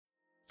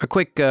A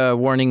quick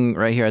warning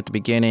right here at the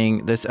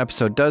beginning. This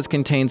episode does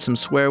contain some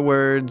swear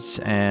words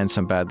and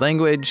some bad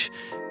language.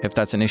 If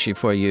that's an issue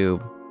for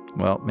you,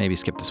 well, maybe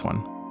skip this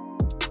one.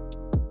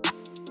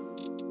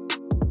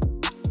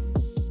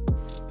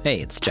 Hey,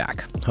 it's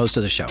Jack, host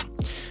of the show.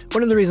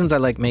 One of the reasons I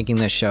like making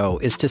this show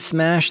is to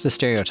smash the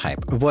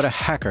stereotype of what a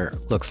hacker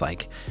looks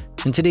like.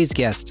 And today's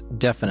guest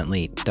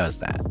definitely does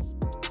that.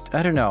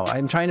 I don't know.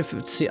 I'm trying to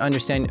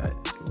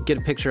get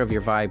a picture of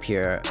your vibe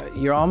here.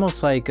 You're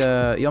almost like,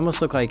 you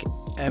almost look like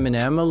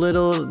Eminem a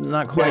little,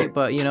 not quite, yeah.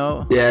 But you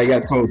know. Yeah, I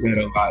got told that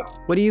a lot.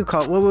 What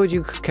would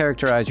you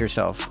characterize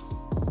yourself?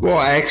 Well,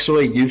 I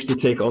actually used to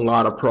take a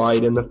lot of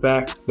pride in the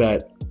fact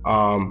that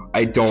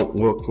I don't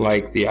look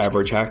like the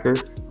average hacker.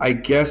 I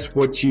guess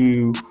what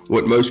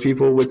most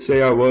people would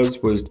say I was,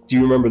 do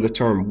you remember the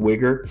term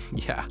wigger?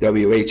 Yeah.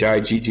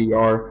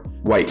 WHIGGR,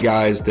 white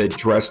guys that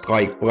dressed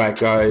like black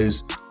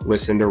guys,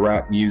 listen to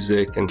rap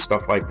music and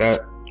stuff like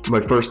that. My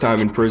first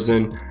time in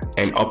prison,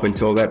 and up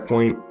until that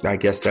point, I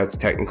guess that's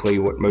technically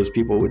what most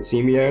people would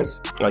see me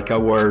as. Like I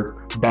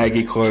wore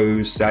baggy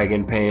clothes,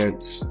 sagging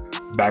pants,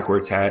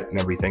 backwards hat, and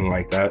everything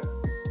like that.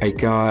 I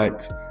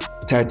got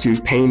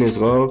tattooed "Pain is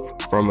Love"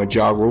 from a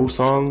Ja Rule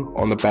song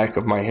on the back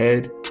of my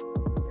head.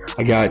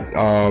 I got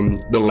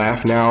the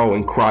 "Laugh Now"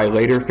 and "Cry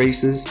Later"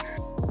 faces.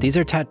 These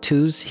are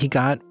tattoos he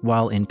got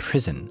while in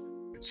prison.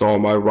 So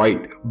on my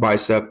right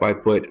bicep, I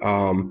put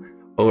a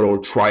little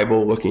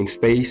tribal-looking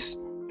face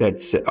that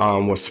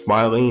was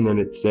smiling, and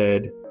it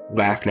said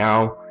 "Laugh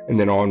Now." And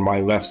then on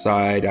my left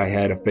side, I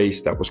had a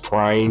face that was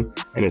crying,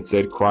 and it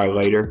said "Cry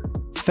Later."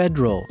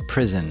 Federal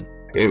prison.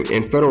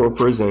 In federal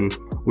prison,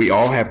 we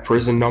all have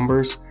prison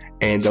numbers,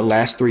 and the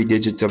last 3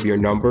 digits of your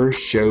number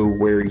show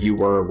where you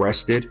were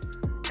arrested.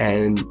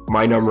 And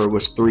my number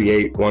was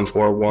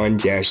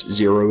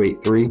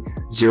 38141-083.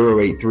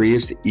 083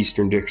 is the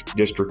Eastern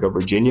District of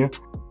Virginia.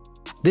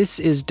 This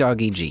is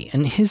dawgyg,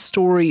 and his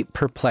story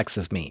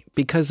perplexes me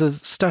because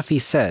of stuff he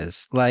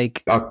says,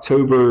 like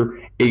October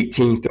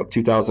 18th of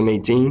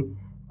 2018,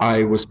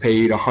 I was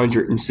paid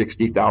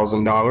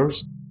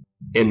 $160,000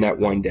 in that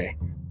one day.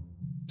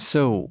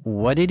 So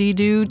what did he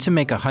do to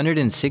make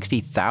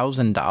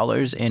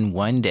 $160,000 in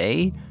one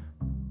day?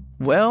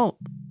 Well,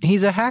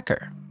 he's a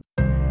hacker.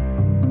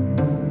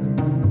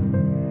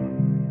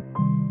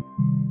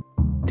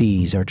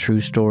 These are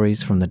true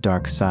stories from the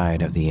dark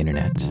side of the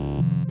internet.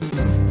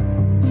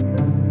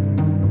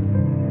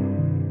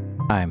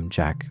 I'm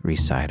Jack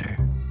Resider.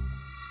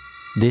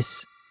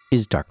 This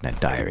is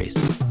Darknet Diaries.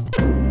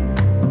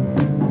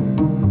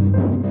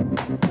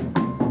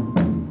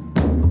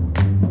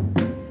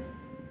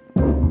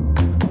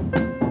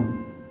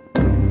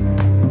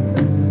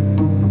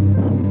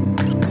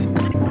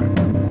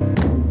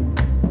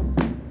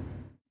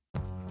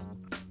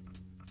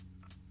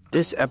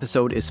 This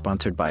episode is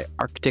sponsored by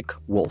Arctic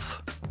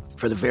Wolf.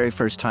 For the very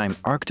first time,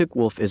 Arctic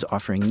Wolf is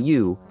offering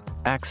you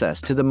access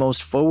to the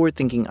most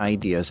forward-thinking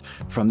ideas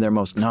from their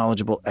most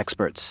knowledgeable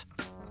experts.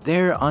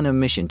 They're on a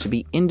mission to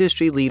be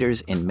industry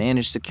leaders in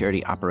managed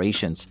security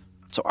operations.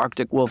 So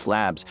Arctic Wolf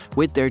Labs,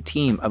 with their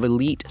team of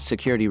elite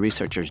security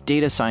researchers,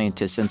 data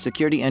scientists, and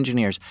security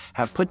engineers,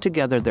 have put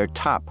together their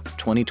top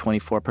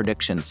 2024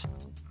 predictions.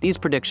 These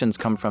predictions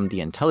come from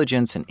the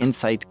intelligence and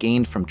insight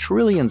gained from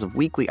trillions of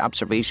weekly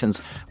observations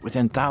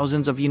within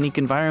thousands of unique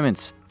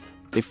environments.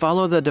 They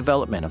follow the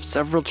development of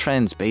several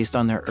trends based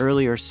on their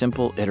earlier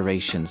simple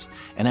iterations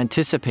and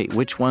anticipate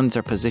which ones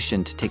are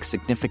positioned to take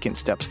significant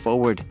steps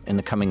forward in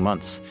the coming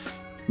months.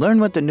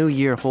 Learn what the new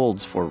year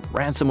holds for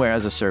ransomware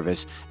as a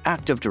service,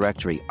 Active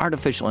Directory,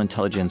 artificial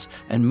intelligence,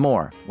 and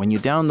more when you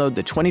download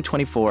the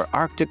 2024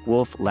 Arctic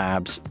Wolf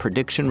Labs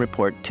Prediction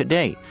Report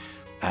today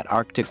at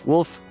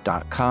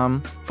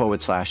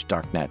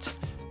arcticwolf.com/darknet.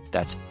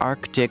 That's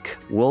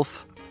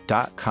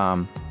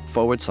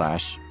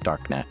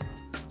arcticwolf.com/darknet.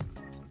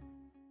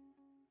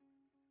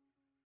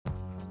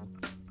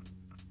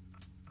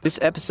 This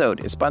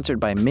episode is sponsored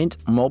by Mint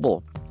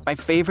Mobile. My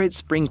favorite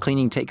spring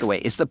cleaning takeaway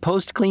is the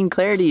post-clean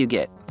clarity you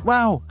get.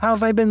 Wow, how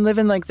have I been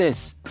living like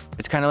this?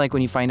 It's kind of like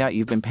when you find out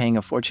you've been paying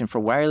a fortune for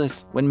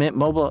wireless when Mint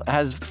Mobile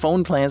has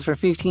phone plans for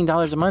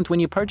 $15 a month when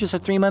you purchase a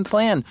 3-month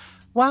plan.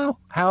 Wow,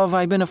 how have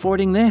I been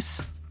affording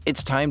this?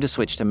 It's time to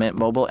switch to Mint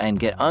Mobile and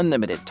get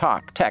unlimited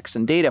talk, text,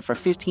 and data for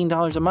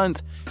 $15 a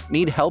month.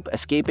 Need help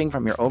escaping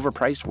from your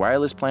overpriced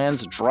wireless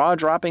plans,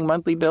 jaw-dropping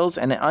monthly bills,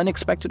 and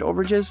unexpected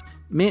overages?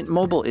 Mint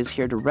Mobile is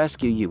here to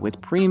rescue you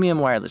with premium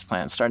wireless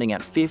plans starting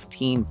at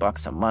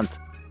 $15 a month.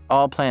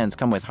 All plans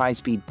come with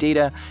high-speed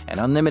data and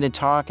unlimited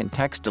talk and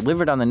text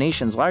delivered on the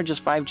nation's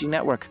largest 5G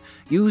network.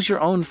 Use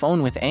your own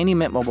phone with any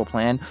Mint Mobile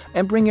plan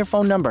and bring your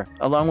phone number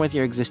along with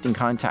your existing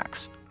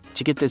contacts.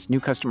 To get this new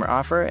customer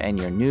offer and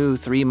your new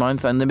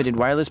 3-month unlimited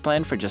wireless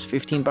plan for just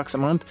 $15 a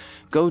month,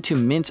 go to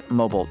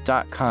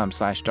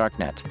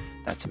mintmobile.com/darknet.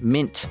 That's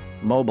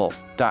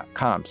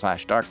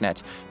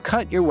mintmobile.com/darknet.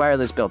 Cut your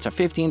wireless bill to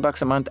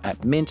 $15 a month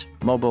at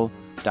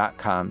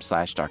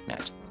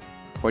mintmobile.com/darknet.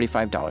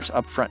 $45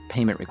 upfront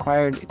payment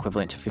required,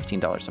 equivalent to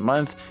 $15 a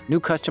month. New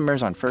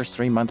customers on first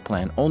 3-month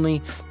plan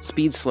only.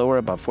 Speed slower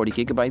above 40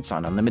 gigabytes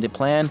on unlimited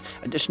plan.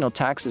 Additional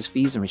taxes,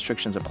 fees, and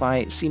restrictions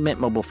apply. See Mint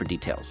Mobile for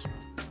details.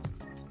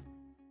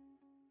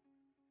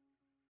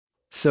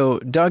 So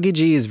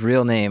dawgy's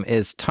real name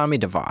is Tommy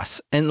DeVos,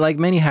 and like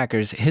many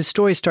hackers, his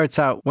story starts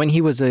out when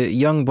he was a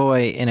young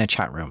boy in a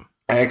chat room.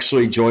 I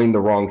actually joined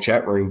the wrong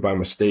chat room by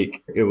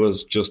mistake. It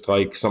was just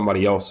like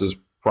somebody else's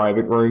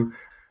private room,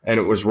 and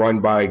it was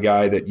run by a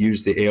guy that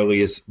used the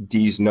alias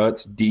D's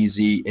Nuts,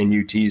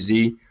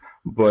 DZNUTZ,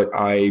 but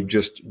I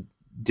just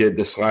did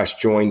the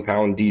 /join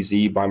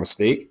 #DZ by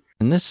mistake.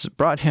 And this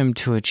brought him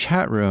to a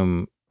chat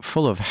room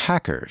full of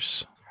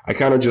hackers. I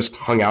kind of just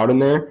hung out in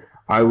there.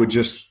 I would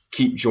just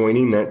keep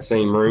joining that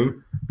same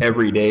room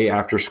every day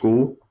after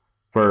school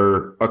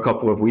for a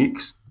couple of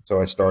weeks.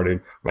 So I started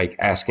like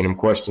asking them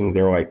questions.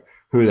 They were like,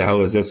 who the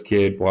hell is this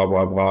kid? Blah,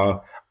 blah, blah.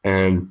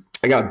 And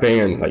I got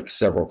banned like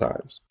several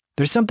times.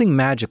 There's something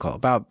magical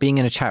about being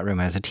in a chat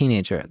room as a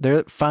teenager.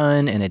 They're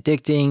fun and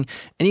addicting.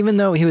 And even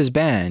though he was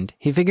banned,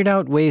 he figured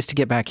out ways to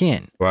get back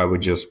in. So I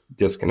would just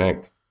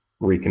disconnect,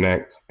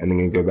 reconnect, and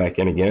then go back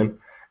in again.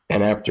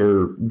 And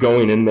after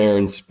going in there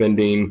and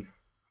spending,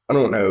 I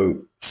don't know,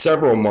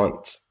 several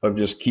months of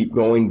just keep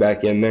going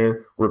back in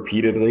there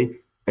repeatedly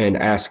and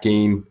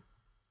asking,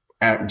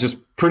 just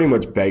pretty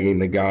much begging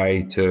the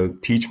guy to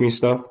teach me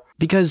stuff.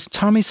 Because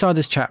Tommy saw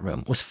this chat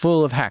room was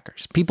full of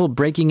hackers, people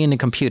breaking into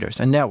computers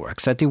and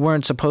networks that they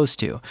weren't supposed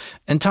to.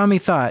 And Tommy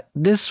thought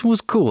this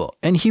was cool,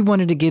 and he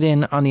wanted to get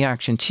in on the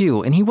action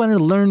too, and he wanted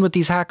to learn what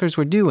these hackers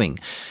were doing.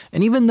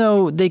 And even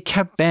though they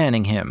kept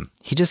banning him,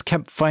 he just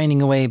kept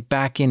finding a way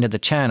back into the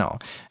channel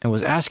and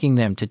was asking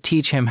them to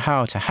teach him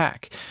how to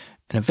hack.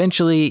 And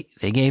eventually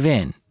they gave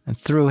in and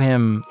threw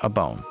him a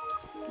bone.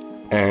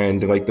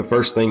 And like the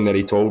first thing that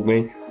he told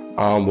me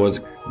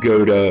was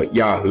go to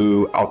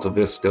Yahoo, Alta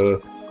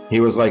Vista. He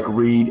was like,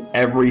 read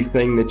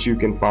everything that you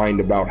can find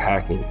about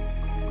hacking.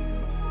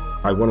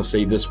 I want to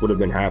say this would have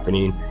been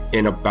happening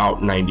in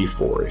about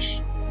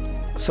 94-ish.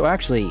 So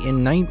actually,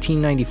 in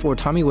 1994,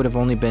 Tommy would have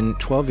only been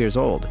 12 years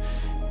old.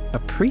 A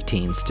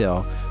preteen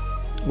still.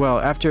 Well,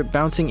 after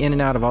bouncing in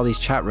and out of all these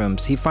chat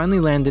rooms, he finally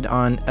landed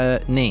on a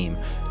name.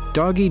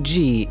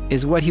 dawgyg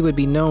is what he would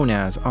be known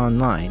as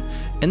online.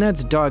 And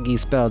that's dawgy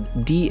spelled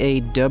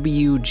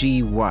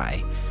DAWGY.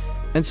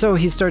 And so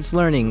he starts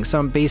learning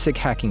some basic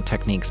hacking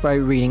techniques by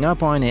reading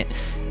up on it.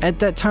 At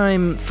that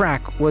time,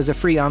 Frack was a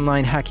free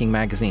online hacking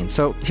magazine,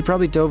 so he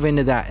probably dove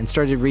into that and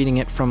started reading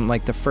it from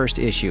like the first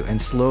issue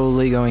and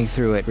slowly going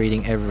through it,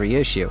 reading every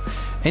issue.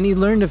 And he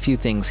learned a few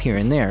things here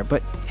and there,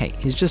 but hey,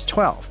 he's just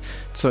 12,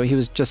 so he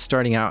was just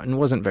starting out and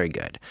wasn't very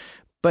good.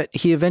 But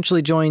he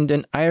eventually joined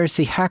an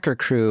IRC hacker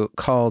crew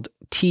called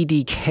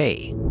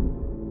TDK.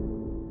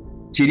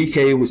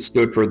 TDK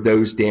stood for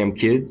Those Damn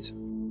Kids.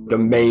 The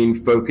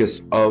main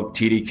focus of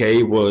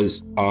TDK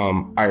was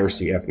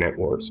IRC FNet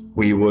wars.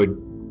 We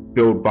would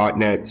build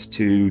botnets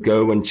to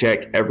go and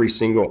check every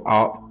single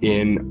op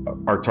in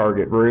our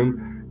target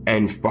room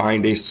and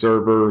find a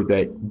server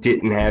that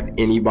didn't have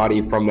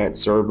anybody from that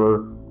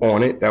server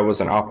on it that was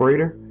an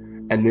operator.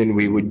 And then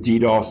we would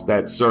DDoS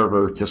that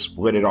server to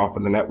split it off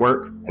of the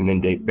network and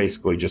then they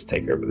basically just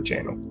take over the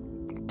channel.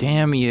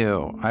 Damn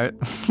you.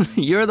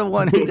 You're the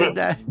one who did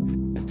that.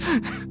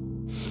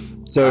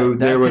 So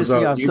there was pissed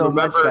me off so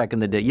much back in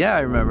the day. Yeah, I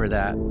remember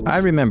that. I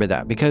remember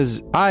that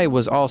because I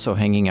was also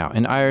hanging out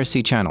in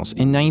IRC channels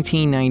in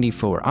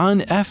 1994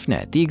 on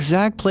FNet, the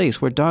exact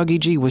place where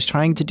dawgyg was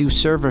trying to do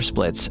server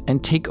splits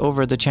and take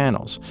over the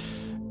channels.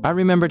 I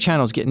remember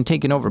channels getting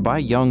taken over by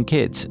young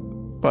kids,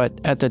 but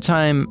at the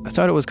time, I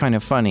thought it was kind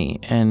of funny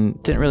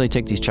and didn't really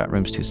take these chat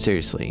rooms too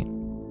seriously.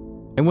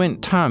 And when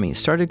Tommy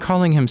started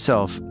calling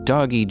himself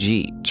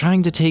dawgyg,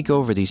 trying to take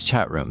over these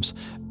chat rooms,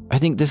 I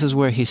think this is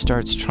where he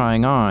starts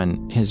trying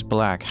on his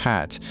black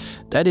hat.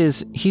 That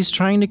is, he's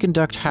trying to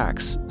conduct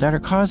hacks that are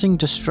causing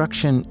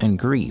destruction and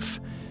grief.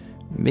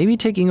 Maybe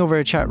taking over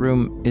a chat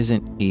room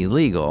isn't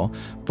illegal,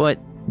 but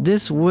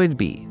this would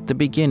be the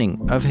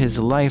beginning of his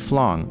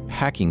lifelong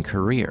hacking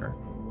career.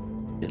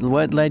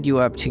 What led you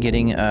up to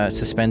getting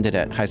suspended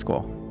at high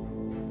school?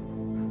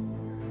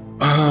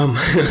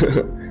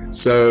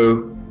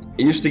 So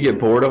I used to get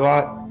bored a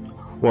lot.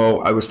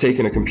 Well, I was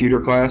taking a computer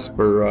class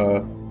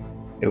for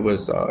it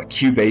was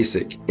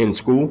QBasic in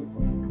school.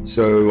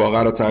 So a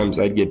lot of times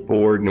I'd get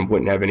bored and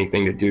wouldn't have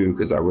anything to do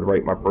because I would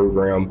write my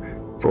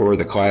program for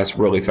the class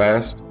really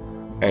fast.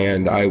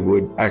 And I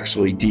would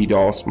actually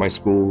DDoS my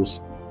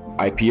school's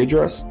IP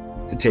address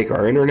to take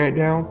our internet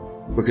down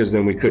because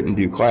then we couldn't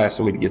do class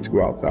and we'd get to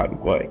go outside and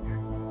play.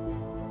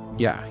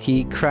 Yeah,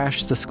 he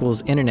crashed the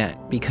school's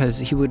internet because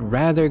he would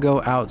rather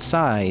go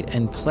outside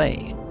and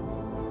play.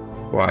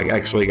 Well, I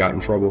actually got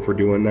in trouble for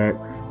doing that.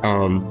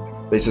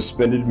 They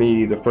suspended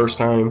me the first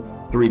time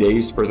 3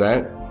 days for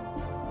that.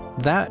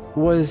 That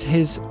was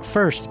his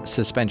first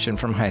suspension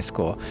from high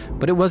school,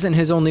 but it wasn't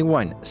his only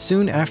one.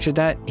 Soon after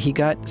that, he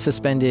got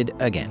suspended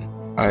again.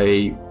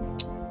 I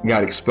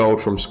got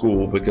expelled from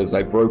school because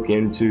I broke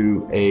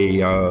into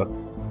a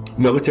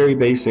military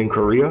base in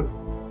Korea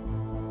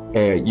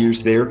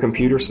use their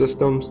computer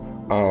systems.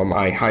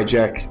 I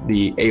hijacked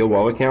the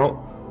AOL account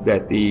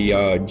that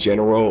the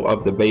general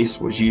of the base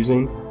was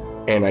using,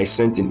 and I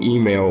sent an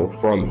email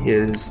from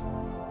his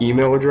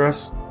email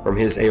address, from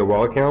his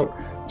AOL account,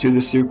 to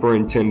the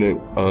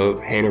superintendent of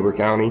Hanover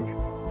County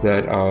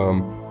that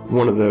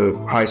one of the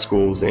high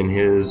schools in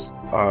his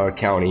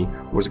county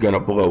was going to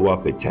blow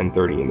up at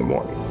 10:30 in the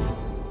morning.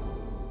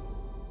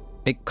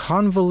 A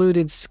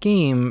convoluted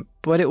scheme,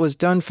 but it was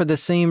done for the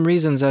same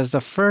reasons as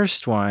the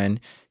first one.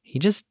 He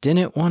just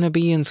didn't want to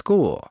be in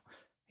school.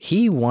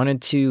 He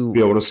wanted to be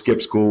able to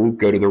skip school,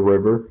 go to the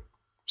river,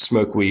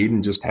 smoke weed,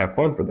 and just have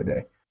fun for the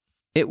day.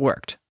 It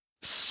worked.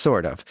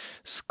 Sort of.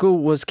 School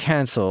was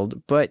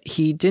canceled, but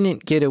he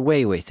didn't get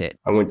away with it.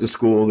 I went to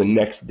school the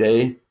next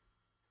day.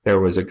 There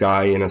was a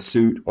guy in a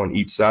suit on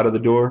each side of the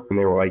door, and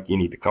they were like, "You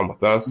need to come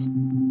with us."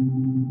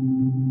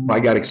 I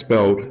got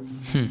expelled.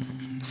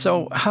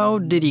 So how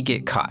did he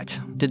get caught?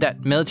 Did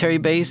that military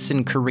base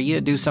in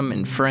Korea do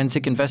some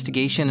forensic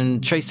investigation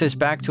and trace this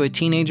back to a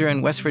teenager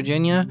in West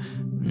Virginia?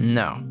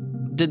 No.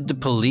 Did the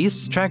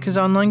police track his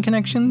online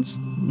connections?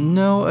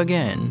 No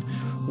again.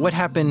 What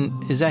happened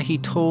is that he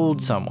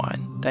told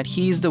someone that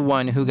he's the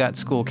one who got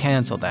school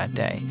canceled that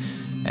day.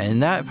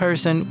 And that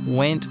person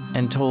went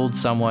and told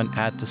someone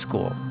at the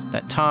school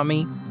that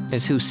Tommy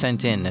is who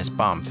sent in this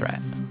bomb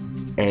threat.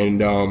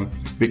 And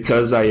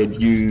because I had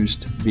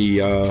used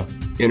the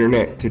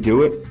internet to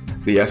do it,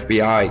 the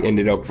FBI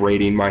ended up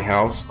raiding my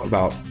house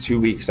about 2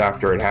 weeks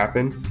after it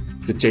happened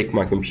to take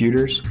my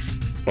computers.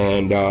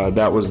 And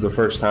that was the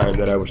first time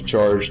that I was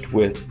charged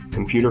with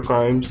computer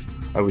crimes.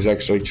 I was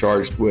actually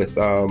charged with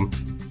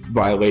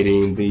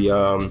violating the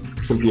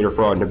Computer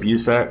Fraud and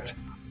Abuse Act.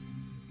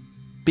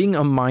 Being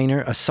a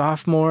minor, a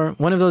sophomore,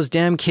 one of those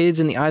damn kids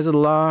in the eyes of the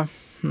law,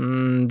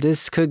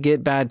 this could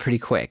get bad pretty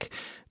quick.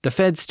 The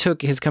feds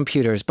took his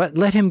computers, but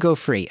let him go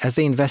free as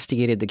they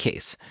investigated the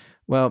case.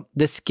 Well,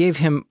 this gave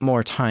him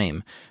more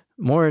time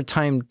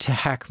to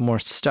hack more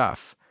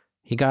stuff.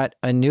 He got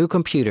a new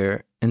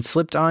computer and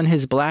slipped on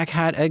his black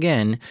hat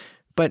again,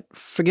 but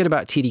forget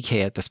about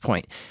TDK at this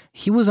point.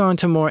 He was on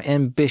to more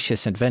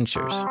ambitious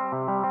adventures.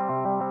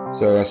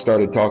 So I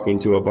started talking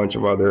to a bunch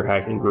of other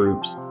hacking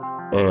groups,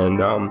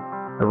 and I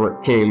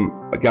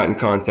got in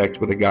contact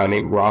with a guy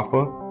named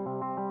Rafa,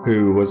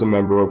 who was a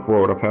member of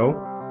World of Hell,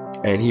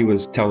 and he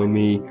was telling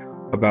me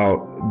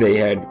about they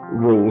had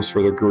rules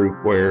for the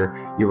group where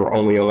you were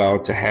only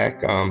allowed to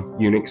hack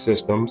Unix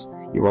systems.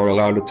 You weren't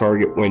allowed to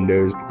target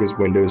Windows because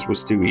Windows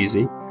was too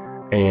easy,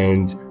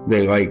 and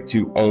they like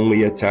to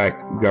only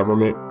attack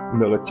government,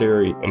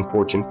 military, and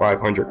Fortune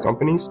 500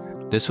 companies.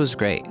 This was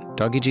great.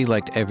 dawgyg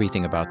liked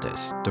everything about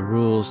this. The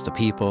rules, the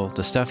people,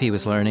 the stuff he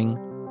was learning.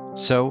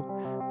 So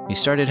he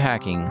started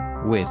hacking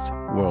with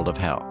World of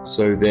Hell.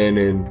 So then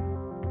in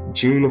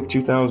June of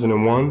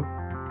 2001,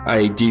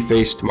 I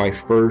defaced my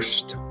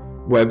first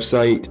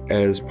website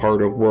as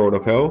part of World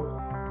of Hell.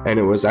 And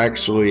it was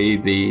actually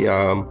the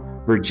I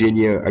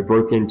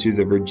broke into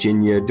the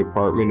Virginia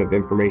Department of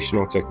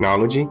Informational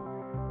Technology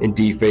and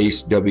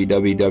defaced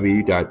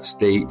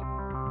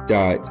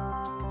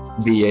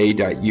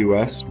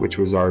www.state.va.us, which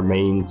was our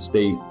main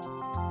state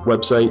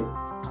website.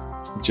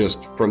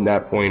 Just from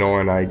that point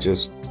on, I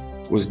just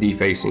was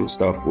defacing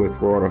stuff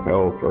with World of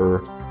Hell for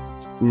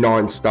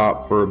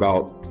nonstop for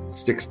about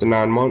 6 to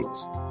 9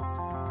 months.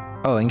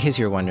 Oh, in case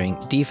you're wondering,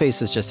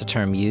 deface is just a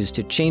term used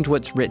to change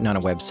what's written on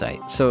a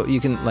website. So you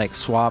can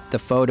swap the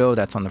photo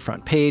that's on the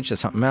front page to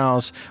something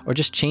else, or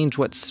just change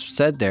what's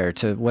said there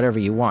to whatever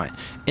you want.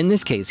 In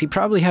this case, he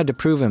probably had to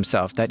prove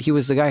himself that he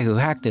was the guy who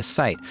hacked this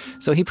site.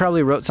 So he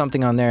probably wrote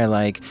something on there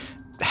like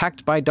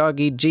hacked by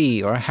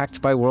dawgyg or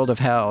hacked by World of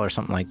Hell or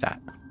something like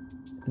that.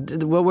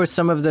 What were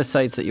some of the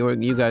sites that you were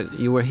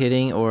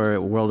hitting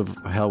or World of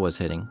Hell was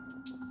hitting?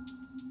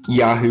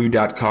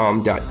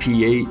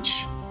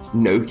 Yahoo.com.ph,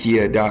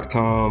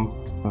 Nokia.com,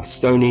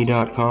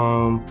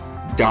 Sony.com,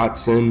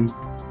 Datsun,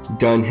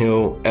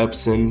 Dunhill,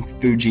 Epson,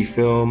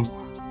 Fujifilm.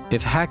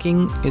 If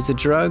hacking is a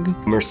drug,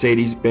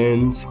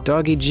 Mercedes-Benz,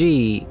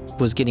 dawgyg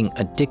was getting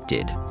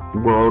addicted.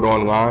 World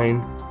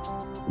Online,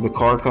 the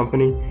car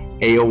company,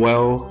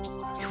 AOL.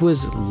 He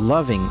was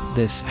loving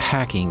this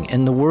hacking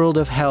and the World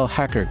of Hell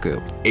hacker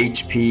group.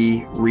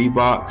 HP,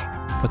 Reebok.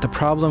 But the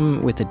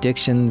problem with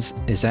addictions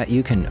is that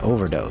you can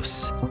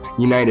overdose.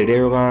 United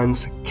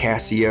Airlines,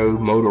 Casio,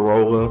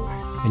 Motorola.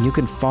 And you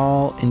can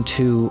fall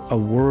into a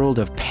world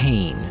of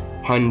pain.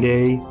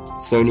 Hyundai,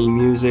 Sony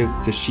Music,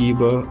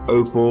 Toshiba,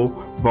 Opel,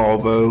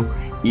 Volvo,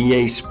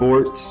 EA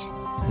Sports.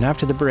 And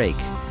after the break,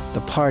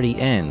 the party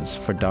ends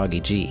for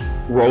dawgyg.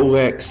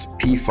 Rolex,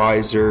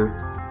 Pfizer,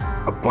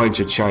 a bunch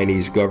of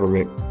Chinese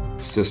government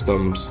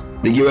systems,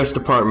 the U.S.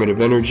 Department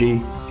of Energy,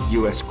 the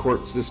U.S.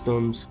 court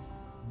systems,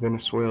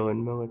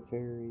 Venezuelan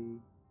military.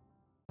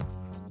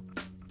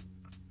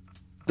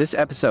 This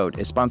episode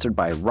is sponsored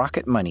by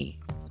Rocket Money.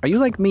 Are you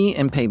like me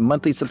and pay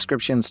monthly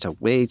subscriptions to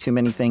way too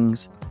many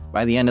things?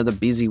 By the end of the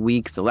busy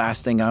week, the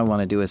last thing I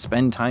want to do is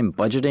spend time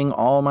budgeting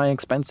all my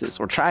expenses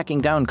or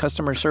tracking down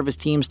customer service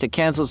teams to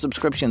cancel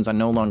subscriptions I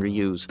no longer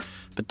use.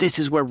 But this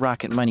is where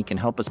Rocket Money can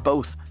help us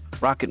both.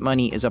 Rocket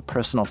Money is a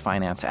personal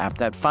finance app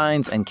that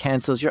finds and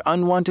cancels your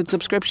unwanted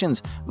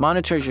subscriptions,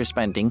 monitors your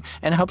spending,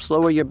 and helps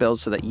lower your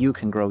bills so that you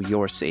can grow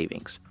your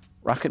savings.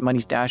 Rocket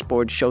Money's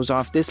dashboard shows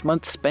off this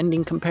month's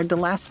spending compared to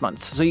last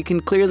month's, so you can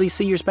clearly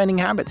see your spending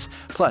habits.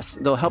 Plus,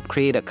 they'll help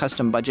create a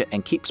custom budget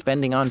and keep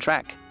spending on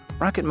track.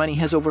 Rocket Money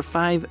has over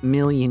 5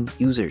 million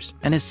users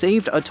and has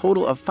saved a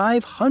total of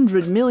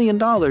 $500 million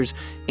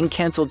in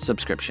canceled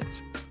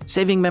subscriptions,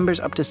 saving members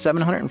up to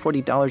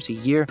 $740 a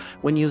year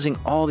when using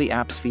all the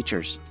app's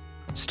features.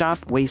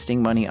 Stop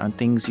wasting money on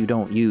things you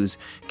don't use.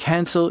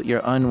 Cancel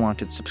your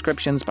unwanted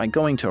subscriptions by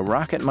going to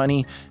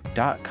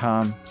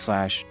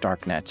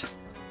rocketmoney.com/darknet.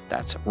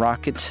 That's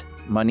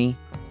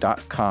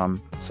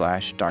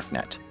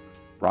rocketmoney.com/darknet.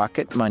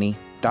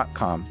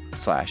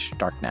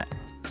 rocketmoney.com/darknet.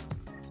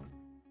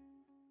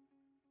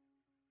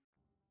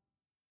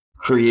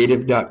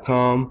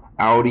 Creative.com,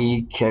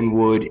 Audi,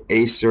 Kenwood,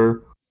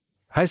 Acer.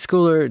 High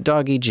schooler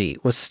dawgyg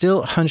was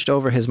still hunched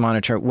over his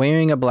monitor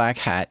wearing a black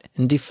hat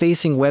and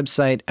defacing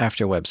website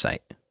after website.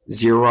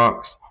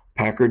 Xerox,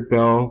 Packard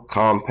Bell,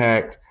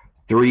 Compaq,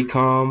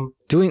 3Com.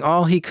 Doing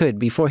all he could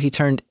before he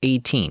turned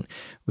 18,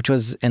 which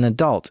was an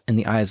adult in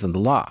the eyes of the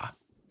law.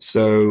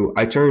 So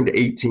I turned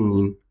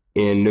 18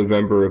 in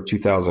November of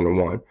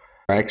 2001.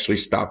 I actually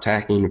stopped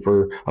hacking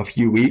for a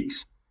few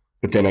weeks,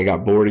 but then I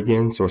got bored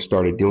again, so I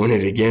started doing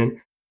it again.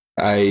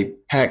 I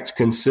hacked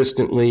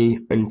consistently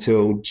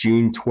until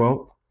June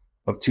 12th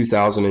of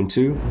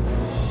 2002.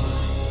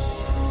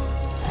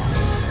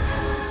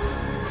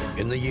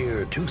 In the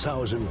year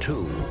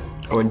 2002.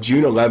 On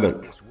June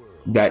 11th,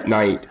 that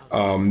night,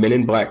 Men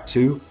in Black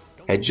 2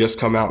 had just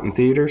come out in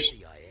theaters.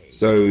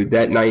 So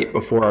that night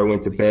before I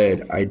went to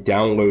bed, I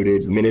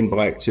downloaded Men in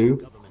Black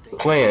 2. The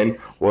plan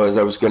was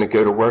I was going to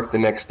go to work the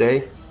next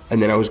day,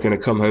 and then I was going to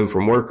come home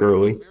from work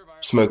early,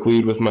 smoke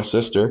weed with my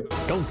sister.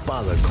 Don't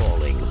bother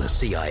calling the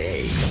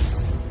CIA.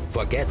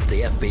 Forget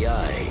the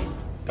FBI.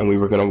 And we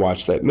were going to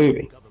watch that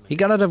movie. He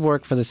got out of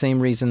work for the same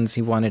reasons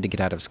he wanted to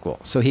get out of school,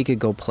 so he could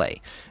go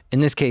play. In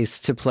this case,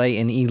 to play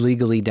an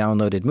illegally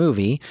downloaded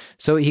movie.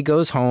 So he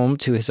goes home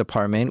to his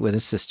apartment with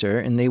his sister,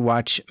 and they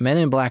watch Men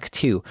in Black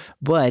 2.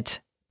 But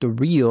the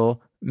real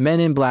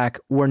Men in Black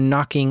were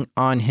knocking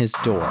on his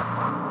door.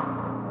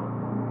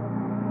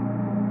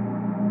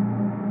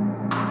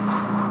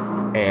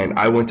 And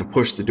I went to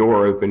push the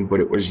door open,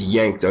 but it was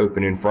yanked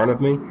open in front of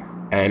me,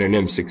 and an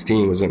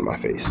M16 was in my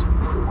face.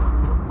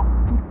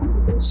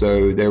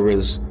 So there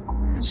was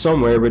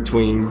somewhere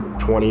between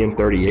 20 and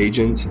 30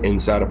 agents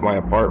inside of my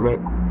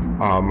apartment.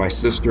 My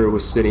sister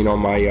was sitting on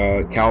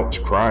my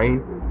couch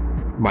crying.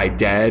 My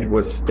dad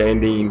was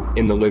standing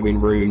in the living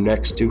room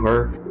next to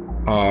her.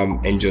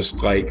 And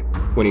just like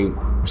when he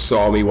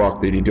saw me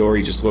walk through the door,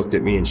 he just looked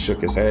at me and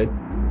shook his head.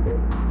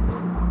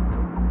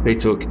 They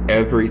took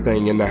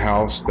everything in the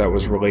house that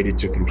was related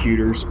to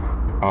computers,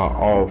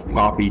 all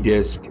floppy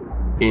disk,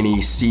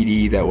 any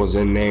CD that was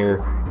in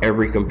there,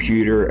 every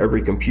computer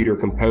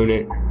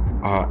component,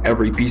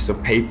 every piece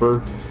of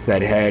paper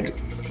that had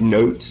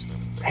notes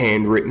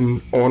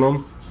handwritten on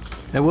them.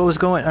 And what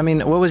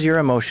was your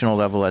emotional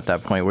level at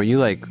that point? Were you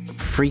like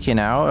freaking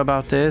out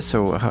about this,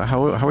 or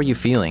how were you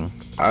feeling?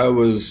 I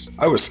was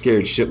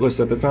scared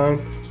shitless at the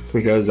time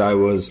because I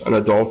was an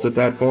adult at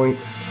that point,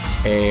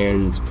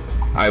 and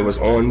I was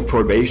on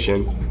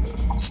probation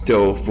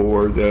still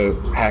for the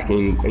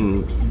hacking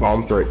and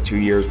bomb threat 2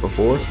 years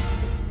before.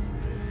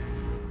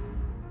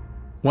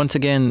 Once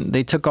again,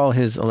 they took all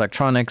his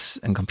electronics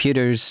and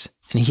computers,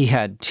 and he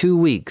had 2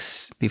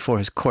 weeks before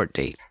his court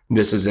date.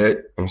 This is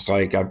it. I was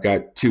like, I've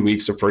got 2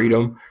 weeks of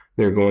freedom.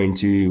 They're going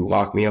to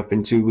lock me up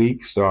in 2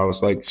 weeks. So I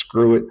was like,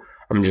 screw it.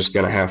 I'm just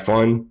going to have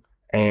fun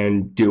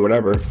and do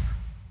whatever.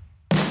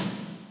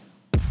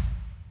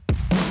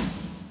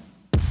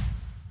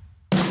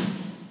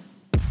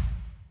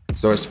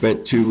 So I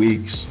spent 2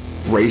 weeks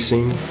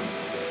racing.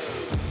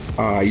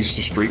 I used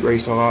to street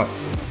race a lot.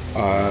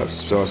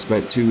 So I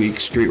spent 2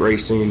 weeks street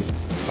racing,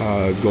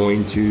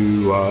 going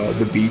to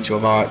the beach a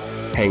lot,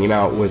 hanging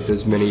out with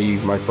as many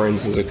of my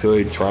friends as I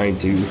could, trying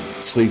to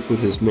sleep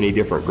with as many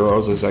different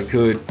girls as I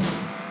could.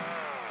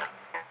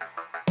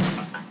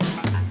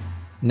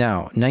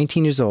 Now,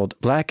 19 years old,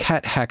 Black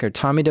Hat hacker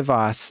Tommy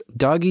DeVos,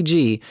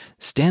 dawgyg,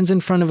 stands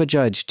in front of a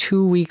judge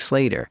 2 weeks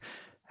later.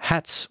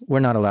 Hats were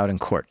not allowed in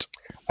court.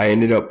 I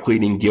ended up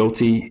pleading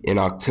guilty in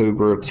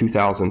October of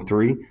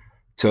 2003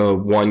 to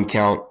one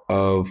count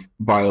of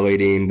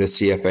violating the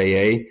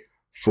CFAA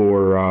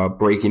for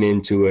breaking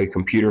into a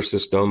computer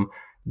system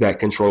that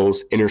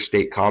controls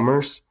interstate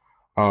commerce.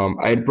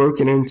 I had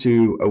broken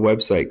into a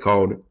website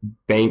called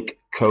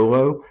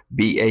Bankcolo,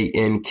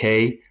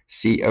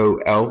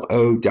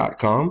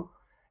 BANKCOLO.com,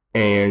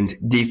 and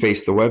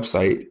defaced the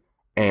website.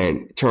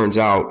 And it turns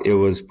out it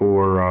was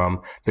for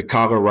the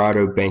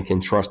Colorado Bank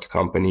and Trust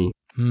Company.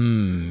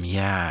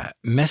 Yeah.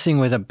 Messing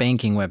with a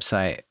banking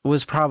website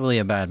was probably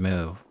a bad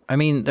move. I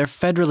mean, they're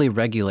federally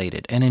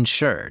regulated and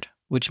insured.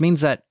 which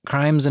means that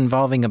crimes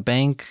involving a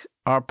bank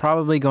are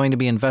probably going to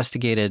be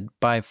investigated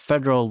by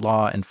federal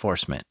law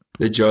enforcement.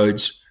 The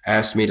judge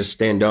asked me to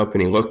stand up,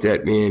 and he looked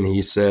at me and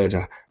he said,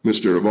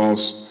 "Mr.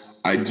 DeVos,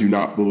 I do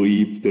not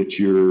believe that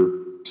you're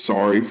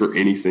sorry for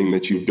anything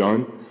that you've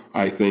done.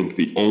 I think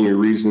the only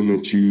reason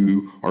that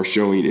you are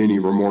showing any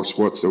remorse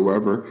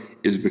whatsoever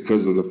is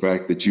because of the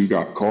fact that you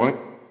got caught."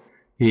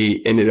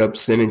 He ended up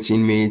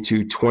sentencing me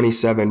to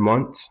 27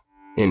 months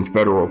in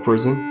federal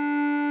prison,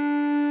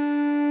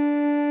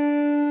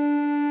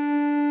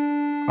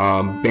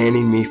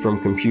 banning me from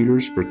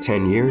computers for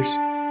 10 years,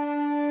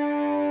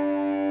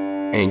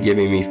 and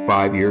giving me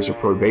 5 years of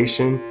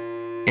probation.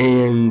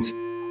 And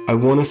I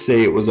want to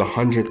say it was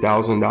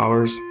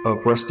 $100,000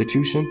 of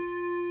restitution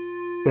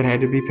that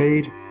had to be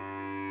paid.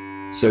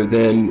 So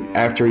then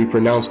after he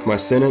pronounced my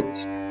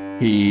sentence,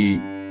 he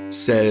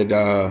said,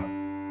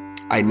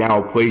 "I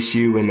now place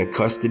you in the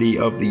custody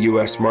of the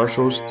U.S.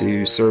 Marshals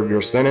to serve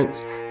your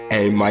sentence."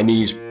 And my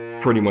knees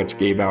pretty much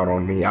gave out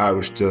on me.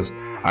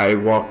 I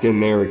walked in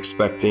there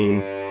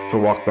expecting to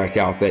walk back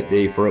out that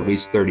day for at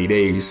least 30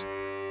 days.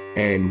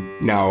 And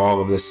now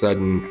all of a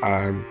sudden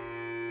I'm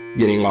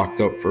getting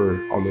locked up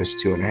for almost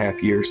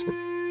 2.5 years.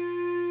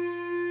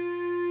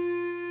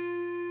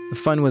 The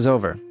fun was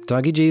over.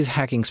 dawgy's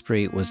hacking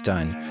spree was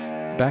done.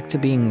 Back to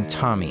being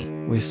Tommy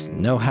with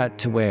no hat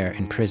to wear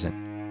in prison.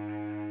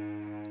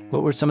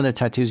 What were some of the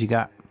tattoos you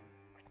got?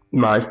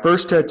 My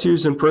first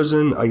tattoos in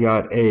prison, I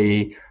got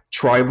a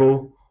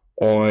tribal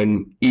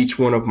on each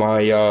one of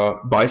my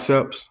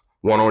biceps,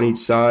 one on each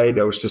side.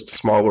 That was just a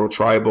small little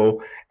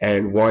tribal,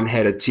 and one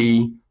had a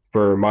T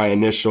for my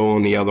initial,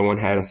 and the other one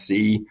had a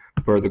C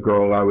for the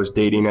girl I was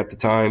dating at the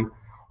time.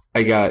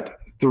 I got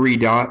 3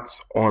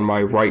 dots on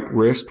my right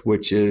wrist,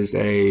 which is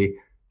a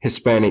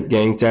Hispanic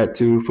gang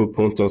tattoo for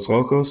Puntos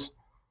Locos,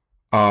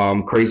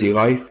 Crazy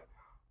Life.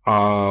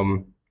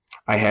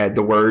 I had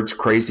the words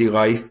Crazy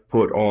Life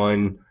put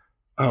on,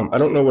 I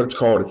don't know what it's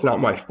called. It's not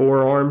my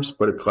forearms,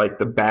 but it's like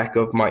the back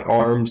of my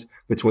arms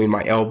between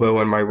my elbow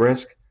and my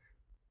wrist.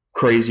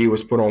 Crazy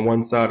was put on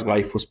one side,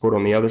 life was put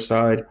on the other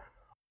side.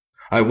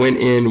 I went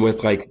in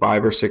with like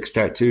 5 or 6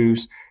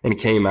 tattoos and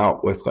came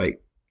out with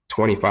like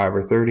 25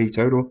 or 30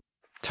 total.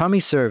 Tommy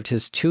served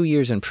his 2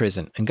 years in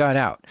prison and got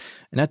out.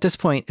 And at this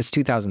point, it's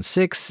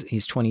 2006,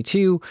 he's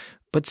 22,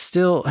 but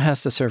still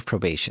has to serve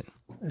probation.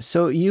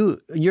 So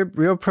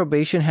your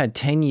probation had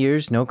 10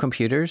 years, no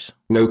computers?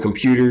 No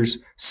computers,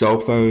 cell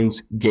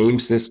phones, game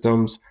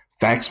systems,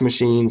 fax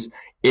machines,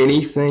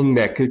 anything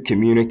that could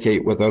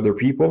communicate with other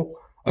people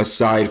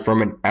aside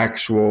from an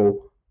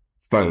actual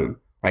phone.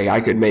 Like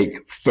I could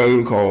make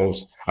phone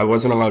calls. I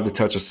wasn't allowed to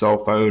touch a cell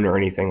phone or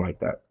anything like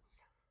that.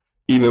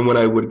 Even when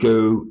I would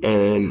go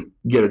and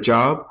get a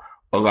job,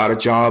 a lot of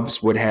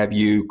jobs would have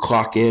you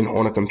clock in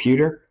on a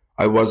computer.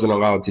 I wasn't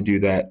allowed to do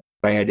that.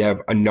 I had to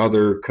have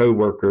another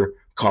coworker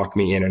clock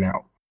me in and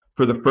out.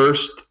 For the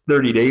first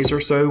 30 days or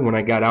so, when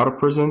I got out of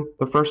prison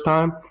the first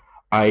time,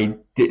 I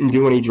didn't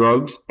do any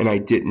drugs and I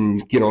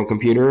didn't get on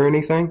computer or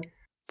anything.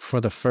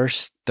 For the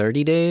first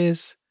 30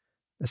 days?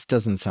 This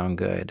doesn't sound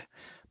good.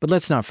 But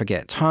let's not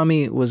forget,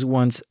 Tommy was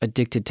once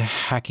addicted to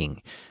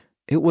hacking.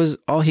 It was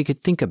all he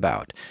could think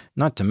about,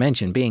 not to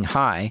mention being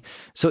high.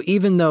 So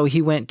even though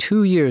he went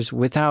 2 years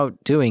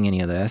without doing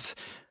any of this,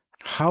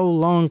 how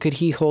long could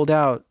he hold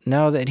out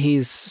now that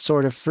he's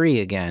sort of free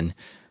again?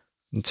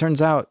 It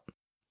turns out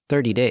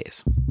 30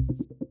 days.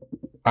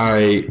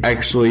 I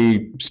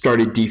actually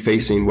started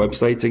defacing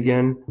websites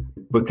again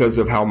because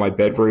of how my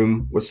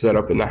bedroom was set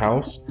up in the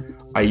house.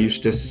 I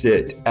used to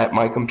sit at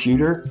my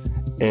computer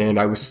and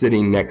I was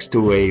sitting next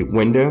to a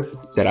window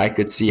that I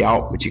could see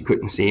out, but you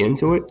couldn't see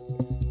into it.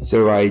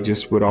 So I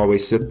just would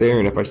always sit there,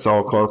 and if I saw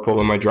a car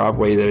pull in my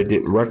driveway that I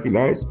didn't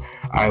recognize,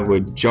 I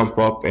would jump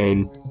up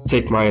and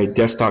take my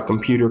desktop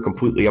computer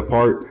completely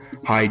apart,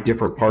 hide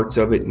different parts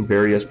of it in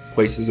various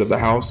places of the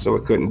house so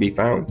it couldn't be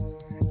found,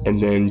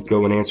 and then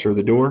go and answer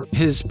the door.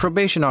 His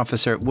probation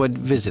officer would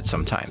visit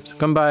sometimes,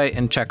 come by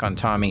and check on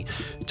Tommy,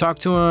 talk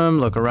to him,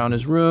 look around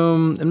his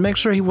room, and make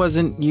sure he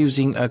wasn't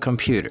using a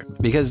computer,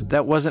 because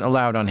that wasn't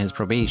allowed on his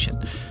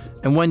probation.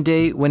 And one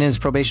day, when his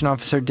probation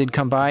officer did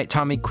come by,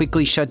 Tommy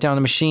quickly shut down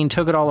the machine,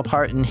 took it all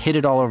apart, and hid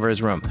it all over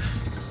his room.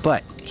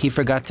 But he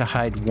forgot to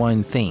hide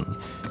one thing.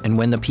 And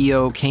when the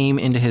PO came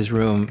into his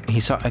room, he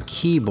saw a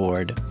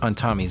keyboard on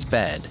Tommy's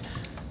bed.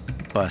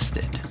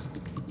 Busted.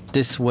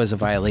 This was a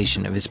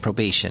violation of his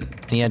probation,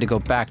 and he had to go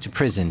back to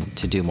prison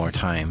to do more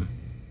time.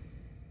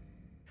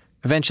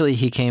 Eventually,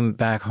 he came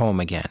back home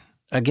again.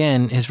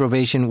 Again, his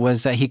probation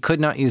was that he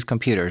could not use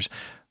computers,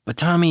 but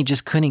Tommy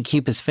just couldn't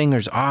keep his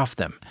fingers off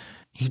them.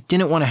 He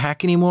didn't want to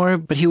hack anymore,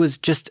 but he was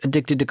just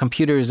addicted to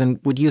computers and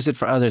would use it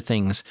for other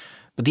things.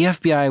 But the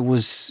FBI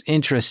was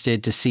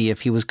interested to see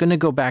if he was going to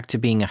go back to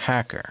being a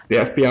hacker. The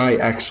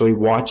FBI actually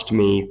watched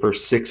me for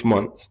 6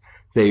 months.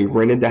 They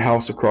rented the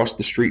house across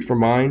the street from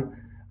mine,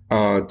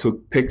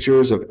 took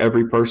pictures of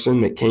every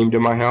person that came to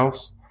my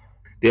house.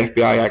 The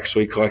FBI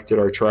actually collected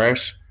our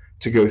trash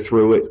to go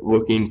through it,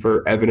 looking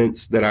for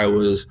evidence that I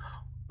was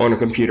on a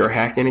computer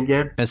hacking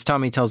again. As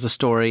Tommy tells the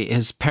story,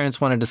 his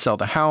parents wanted to sell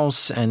the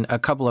house, and a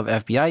couple of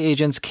FBI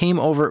agents came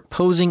over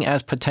posing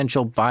as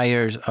potential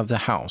buyers of the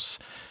house.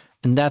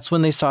 And that's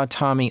when they saw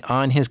Tommy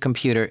on his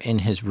computer in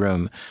his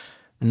room.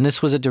 And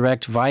this was a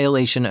direct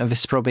violation of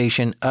his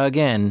probation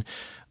again,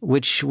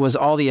 which was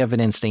all the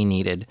evidence they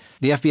needed.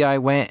 The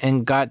FBI went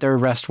and got their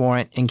arrest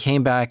warrant and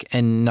came back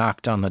and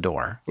knocked on the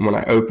door. And when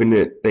I opened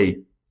it, they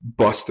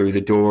bust through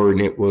the door,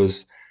 and it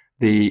was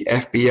the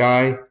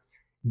FBI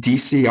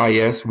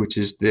DCIS, which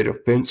is the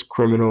Defense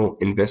Criminal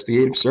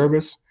Investigative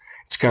Service.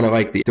 It's kind of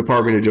like the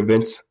Department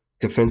of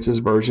Defense's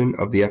version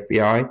of the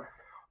FBI.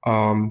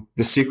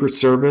 The Secret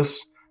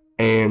Service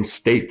and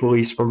State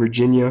Police from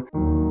Virginia.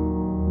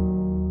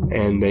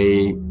 And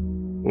they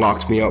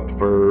locked me up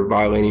for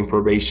violating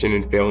probation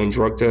and failing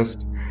drug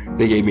tests.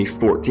 They gave me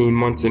 14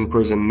 months in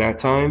prison that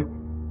time,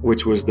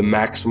 which was the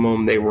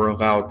maximum they were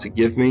allowed to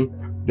give me.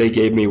 They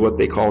gave me what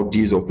they call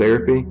diesel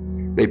therapy.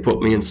 They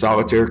put me in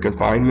solitary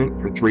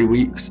confinement for 3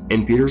 weeks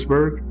in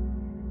Petersburg.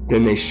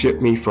 Then they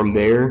shipped me from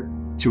there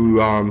to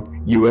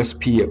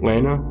USP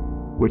Atlanta,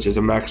 which is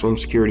a maximum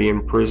security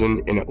in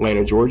prison in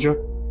Atlanta, Georgia.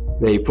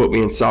 They put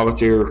me in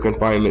solitary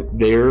confinement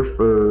there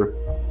for,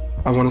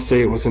 I want to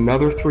say it was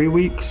another 3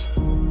 weeks.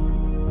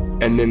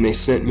 And then they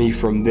sent me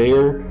from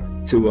there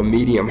to a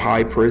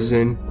medium-high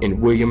prison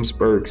in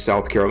Williamsburg,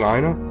 South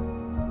Carolina,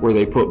 where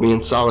they put me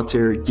in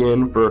solitary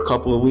again for a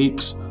couple of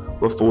weeks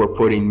before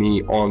putting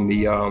me on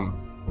the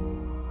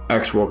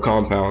actual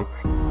compound.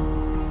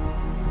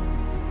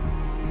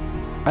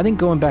 I think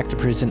going back to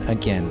prison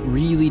again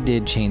really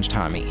did change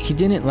Tommy. He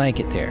didn't like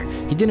it there.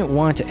 He didn't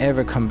want to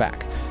ever come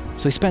back.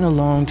 So he spent a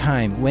long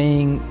time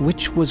weighing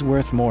which was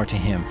worth more to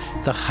him,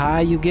 the high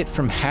you get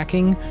from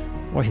hacking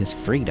or his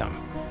freedom.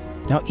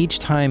 Now, each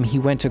time he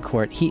went to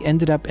court, he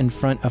ended up in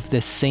front of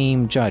this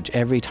same judge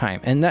every time.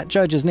 And that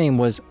judge's name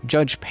was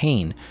Judge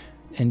Payne.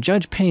 And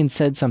Judge Payne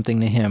said something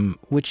to him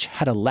which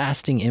had a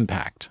lasting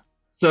impact.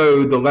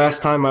 So the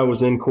last time I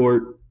was in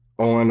court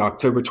on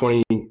October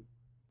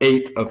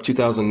 28th of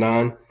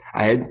 2009,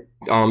 I had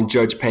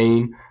Judge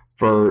Payne.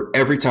 For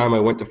every time I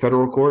went to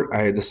federal court,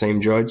 I had the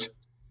same judge.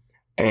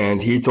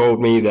 And he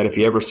told me that if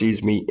he ever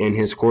sees me in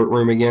his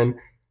courtroom again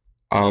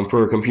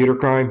for a computer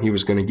crime, he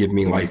was going to give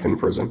me life in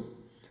prison.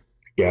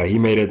 Yeah, he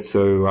made it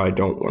so I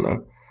don't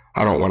want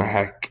to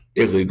hack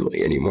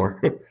illegally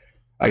anymore.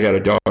 I got a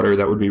daughter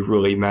that would be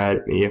really mad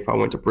at me if I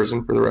went to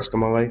prison for the rest of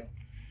my life.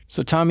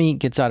 So Tommy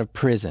gets out of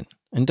prison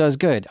and does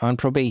good on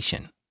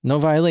probation. No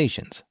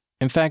violations.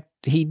 In fact,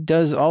 he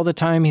does all the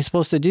time he's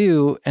supposed to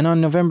do, and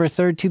on November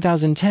 3rd,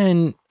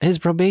 2010, his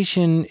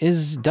probation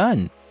is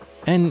done.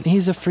 And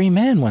he's a free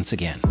man once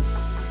again.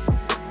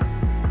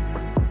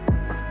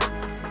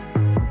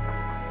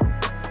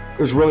 It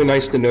was really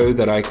nice to know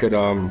that I could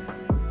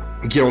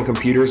get on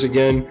computers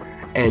again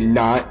and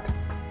not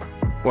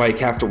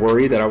have to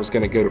worry that I was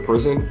going to go to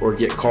prison or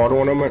get caught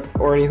on them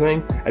or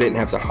anything. I didn't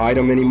have to hide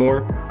them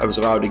anymore. I was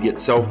allowed to get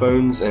cell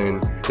phones,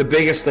 and the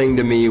biggest thing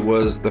to me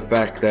was the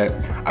fact that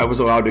I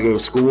was allowed to go to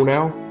school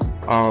now.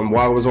 While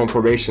I was on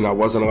probation, I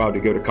wasn't allowed to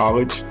go to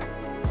college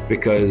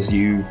because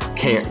you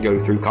can't go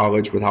through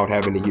college without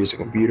having to use a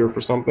computer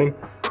for something,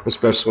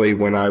 especially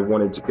when I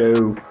wanted to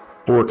go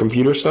for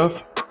computer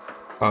stuff.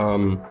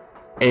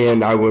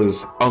 And I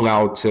was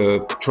allowed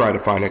to try to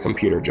find a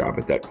computer job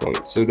at that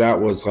point. So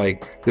that was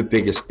the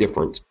biggest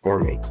difference for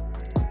me.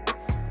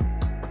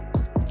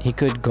 He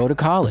could go to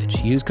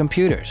college, use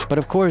computers, but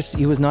of course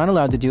he was not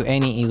allowed to do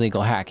any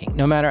illegal hacking,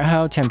 no matter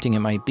how tempting it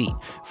might be.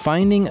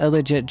 Finding a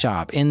legit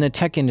job in the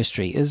tech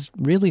industry is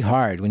really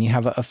hard when you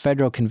have a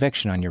federal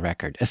conviction on your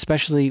record,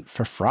 especially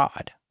for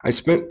fraud. I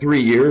spent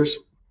 3 years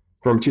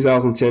from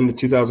 2010 to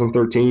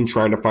 2013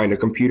 trying to find a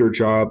computer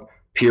job,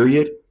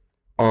 period.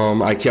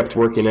 I kept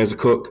working as a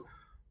cook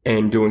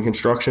and doing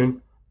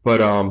construction,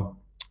 but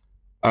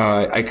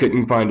I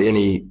couldn't find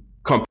any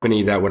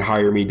company that would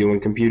hire me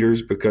doing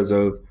computers because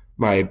of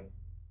my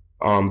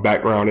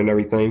background and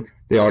everything.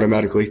 They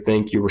automatically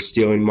think you were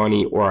stealing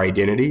money or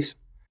identities.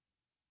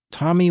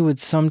 Tommy would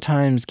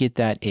sometimes get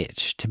that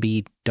itch to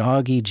be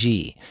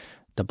dawgyg,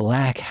 the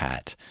black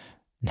hat,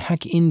 and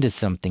hack into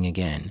something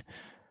again.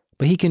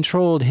 But he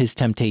controlled his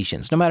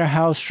temptations, no matter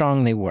how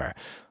strong they were.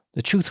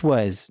 The truth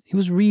was, he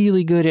was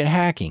really good at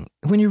hacking.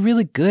 When you're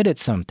really good at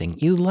something,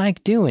 you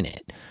like doing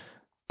it.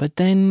 But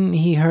then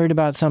he heard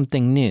about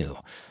something new,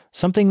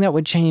 something that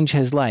would change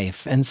his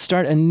life and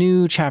start a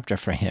new chapter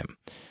for him.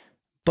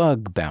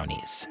 Bug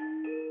bounties.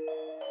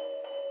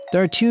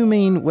 There are two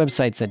main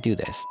websites that do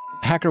this,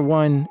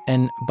 HackerOne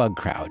and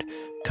BugCrowd.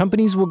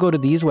 Companies will go to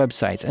these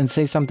websites and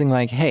say something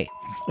like, hey,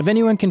 if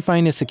anyone can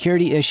find a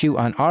security issue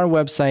on our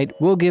website,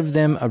 we'll give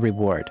them a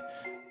reward.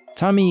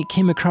 Tommy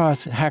came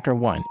across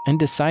HackerOne and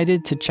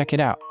decided to check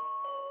it out.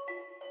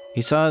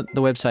 He saw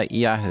the website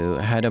Yahoo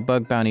had a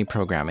bug bounty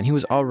program, and he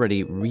was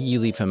already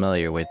really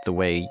familiar with the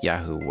way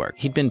Yahoo worked.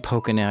 He'd been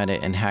poking at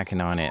it and hacking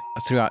on it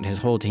throughout his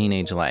whole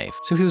teenage life.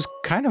 So he was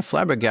kind of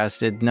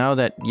flabbergasted now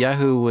that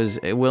Yahoo was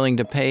willing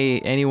to pay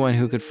anyone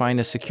who could find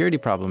a security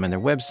problem in their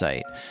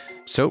website.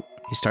 So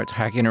he starts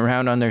hacking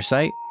around on their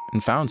site,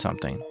 and found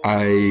something.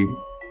 I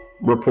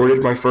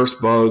reported my first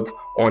bug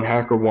on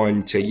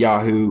HackerOne to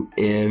Yahoo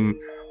in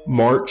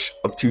March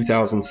of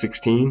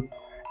 2016,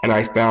 and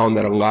I found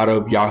that a lot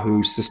of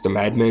Yahoo system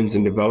admins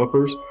and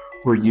developers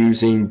were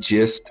using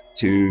GIST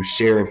to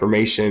share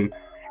information,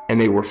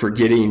 and they were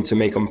forgetting to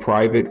make them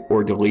private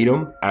or delete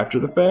them after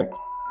the fact.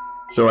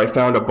 So I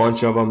found a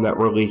bunch of them that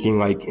were leaking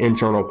like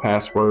internal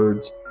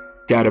passwords,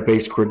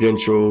 database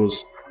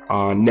credentials,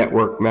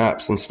 network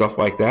maps, and stuff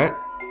like that.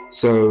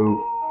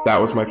 So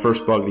that was my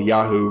first bug to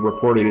Yahoo,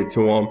 reported it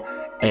to them,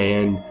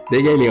 and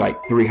they gave me like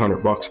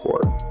 $300 for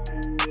it.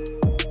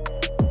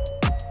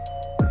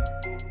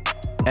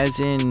 As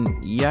in,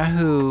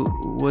 Yahoo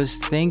was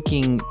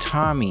thanking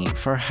Tommy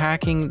for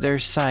hacking their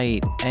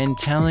site and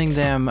telling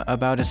them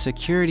about a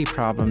security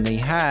problem they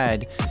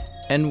had,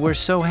 and were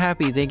so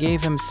happy they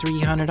gave him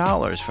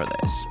 $300 for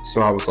this.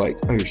 So I was like,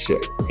 oh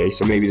shit, okay,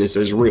 so maybe this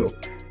is real.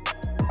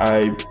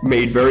 I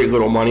made very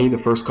little money the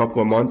first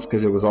couple of months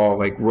because it was all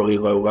like really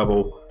low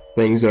level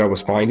things that I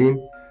was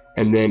finding.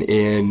 And then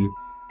in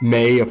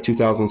May of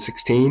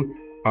 2016,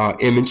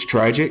 Image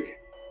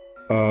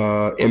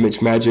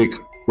Magic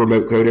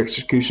remote code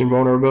execution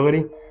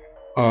vulnerability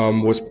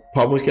was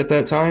public at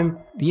that time.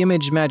 The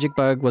Image Magic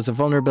bug was a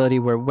vulnerability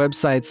where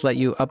websites let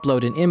you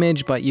upload an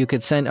image, but you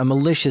could send a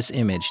malicious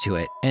image to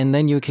it. And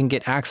then you can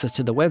get access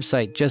to the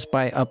website just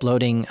by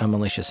uploading a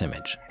malicious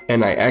image.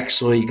 And I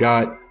actually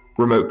got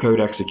remote code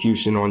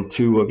execution on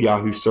 2 of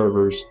Yahoo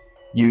servers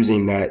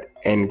using that,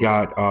 and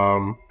got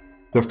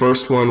the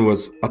first one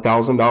was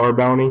 $1,000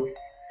 bounty,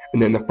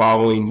 and then the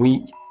following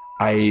week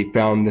I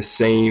found the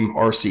same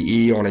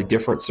RCE on a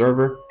different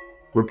server,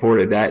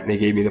 reported that, and they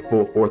gave me the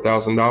full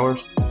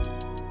 $4,000.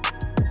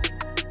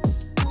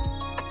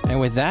 And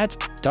with that,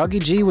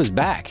 dawgyg was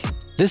back,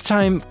 this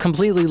time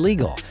completely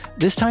legal,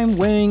 this time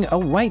wearing a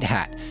white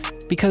hat,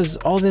 because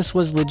all this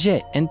was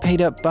legit and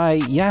paid up by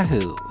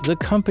Yahoo, the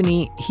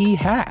company he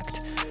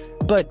hacked.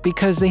 But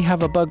because they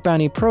have a bug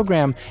bounty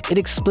program, it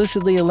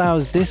explicitly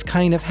allows this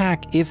kind of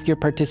hack if you're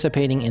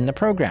participating in the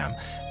program,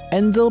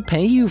 and they'll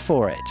pay you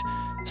for it.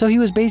 So he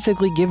was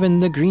basically given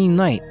the green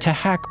light to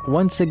hack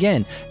once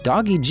again.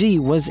 dawgyg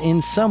was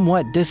in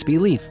somewhat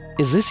disbelief.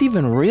 Is this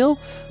even real?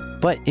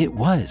 But it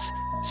was.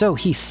 So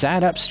he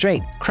sat up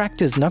straight, cracked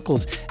his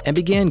knuckles, and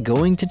began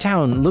going to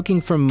town looking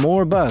for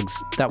more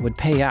bugs that would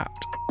pay out.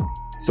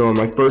 So in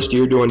my first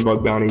year doing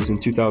bug bounties in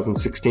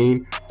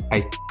 2016,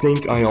 I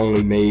think I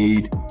only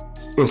made,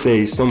 I'm gonna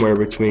say somewhere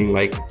between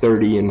like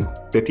 $30,000 and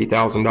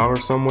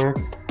 $50,000 somewhere.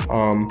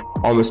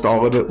 Almost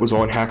all of it was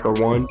on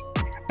HackerOne.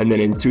 And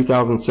then in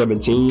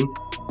 2017,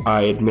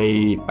 I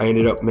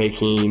ended up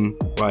making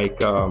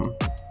like, I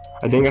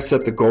think I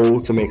set the goal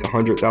to make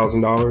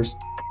 $100,000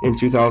 in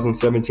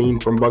 2017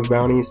 from bug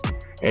bounties,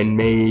 and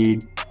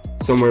made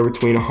somewhere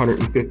between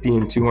 $150,000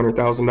 and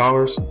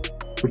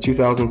 $200,000 for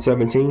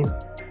 2017.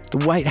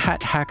 The white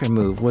hat hacker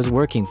move was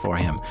working for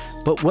him,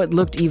 but what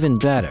looked even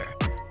better,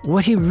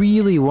 what he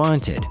really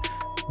wanted,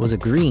 was a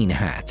green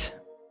hat.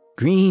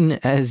 Green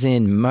as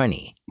in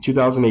money.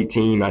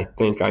 2018, I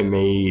think I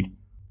made,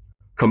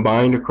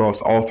 combined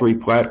across all 3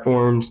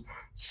 platforms,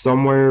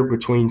 somewhere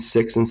between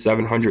 $600,000 and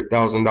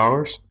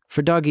 $700,000.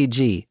 For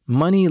dawgyg,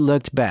 money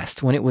looked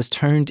best when it was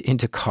turned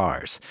into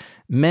cars.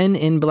 Men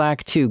in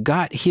Black 2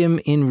 got him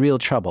in real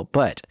trouble,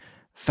 but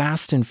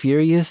Fast and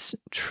Furious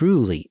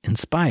truly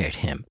inspired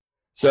him.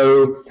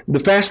 So the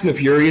Fast and the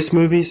Furious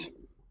movies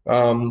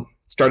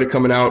started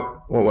coming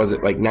out, what was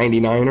it, like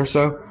 99 or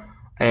so?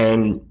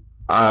 And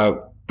I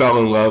fell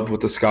in love with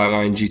the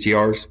Skyline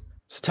GTRs.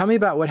 So tell me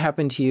about what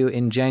happened to you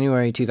in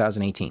January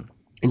 2018.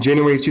 In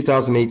January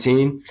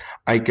 2018,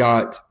 I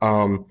got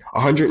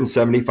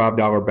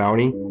 $175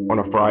 bounty on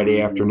a Friday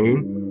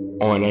afternoon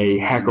on a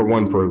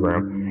HackerOne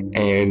program.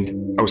 And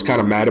I was kind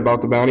of mad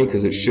about the bounty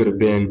because it should have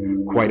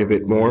been quite a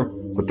bit more,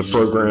 but the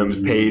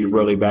program paid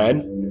really bad.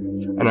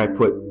 And I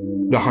put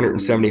the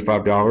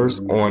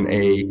 $175 on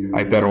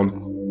I bet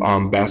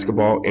on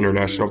basketball,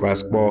 international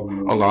basketball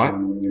a lot.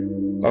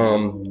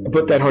 I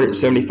put that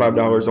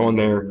 $175 on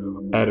there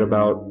at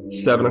about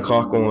 7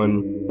 o'clock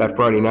on that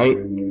Friday night.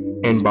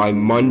 And by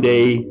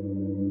Monday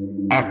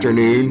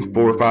afternoon,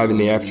 4 or 5 in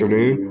the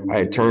afternoon, I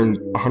had turned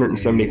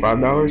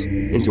 $175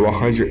 into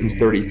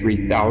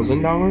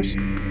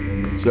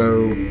 $133,000.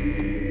 So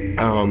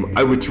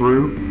I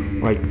withdrew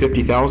like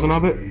 $50,000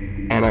 of it,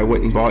 and I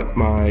went and bought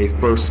my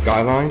first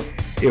Skyline.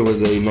 It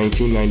was a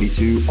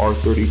 1992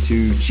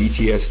 R32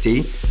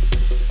 GTST.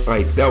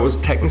 Like, that was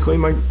technically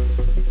my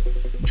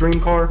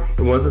dream car.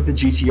 It wasn't the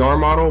GTR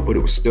model, but it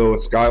was still a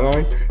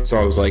Skyline. So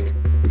I was like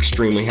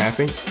extremely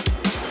happy.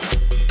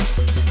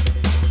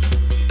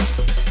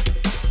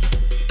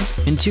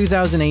 In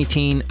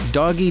 2018,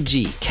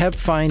 dawgyg kept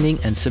finding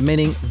and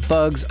submitting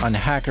bugs on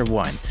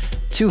HackerOne.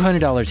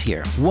 $200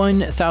 here,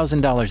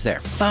 $1,000 there,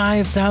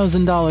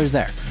 $5,000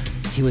 there.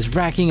 He was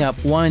racking up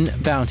one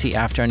bounty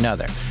after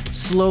another,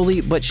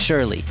 slowly but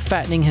surely,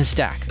 fattening his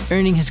stack,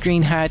 earning his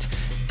green hat,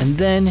 and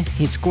then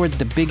he scored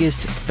the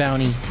biggest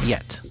bounty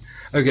yet.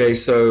 Okay,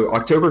 so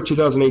October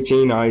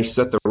 2018, I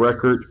set the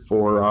record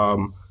for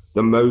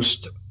the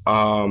most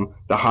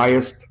the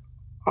highest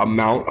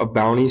amount of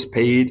bounties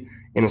paid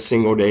in a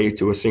single day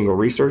to a single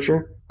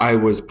researcher. I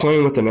was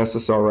playing with an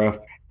SSRF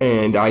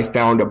and I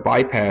found a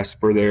bypass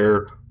for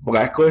their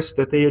blacklist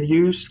that they had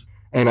used.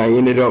 And I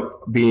ended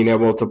up being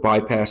able to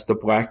bypass the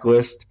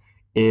blacklist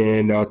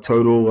in a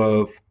total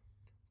of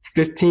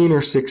 15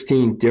 or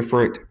 16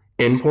 different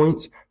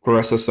endpoints for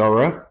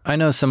SSRF. I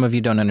know some of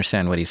you don't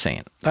understand what he's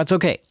saying. That's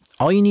okay.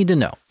 All you need to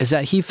know is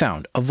that he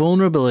found a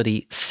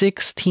vulnerability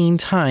 16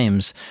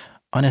 times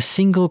on a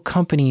single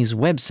company's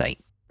website.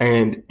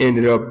 And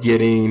ended up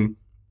getting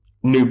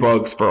new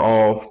bugs for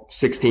all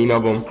 16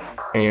 of them.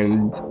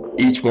 And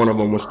each one of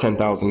them was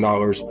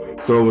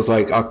 $10,000. So it was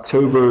like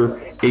October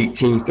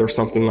 18th or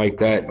something like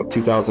that of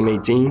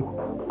 2018.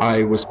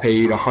 I was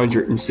paid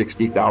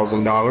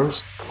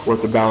 $160,000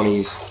 worth of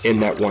bounties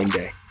in that one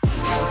day.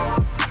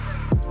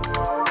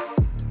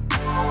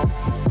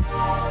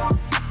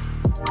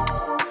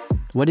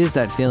 What is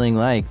that feeling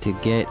like to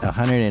get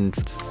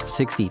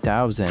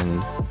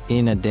 $160,000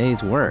 in a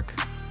day's work?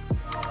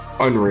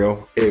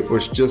 Unreal. It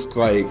was just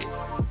like,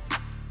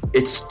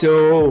 it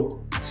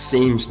still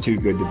seems too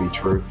good to be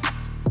true.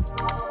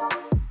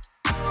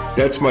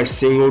 That's my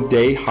single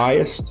day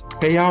highest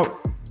payout,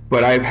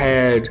 but I've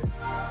had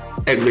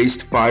at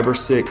least 5 or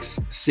 6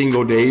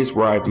 single days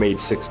where I've made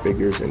 6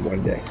 figures in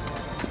one day.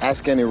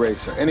 Ask any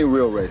racer, any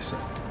real racer.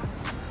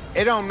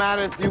 It don't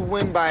matter if you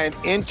win by an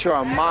inch or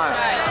a mile.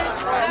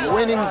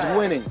 Winning's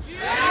winning.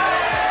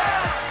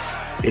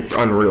 It's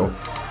unreal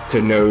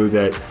to know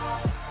that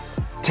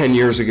 10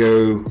 years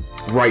ago,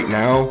 right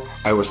now,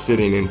 I was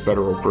sitting in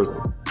federal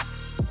prison.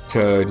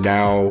 To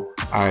now,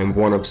 I'm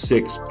one of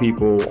 6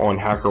 people on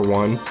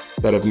HackerOne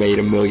that have made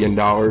 $1 million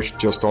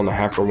just on the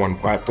HackerOne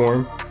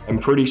platform. I'm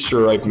pretty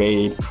sure I've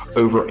made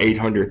over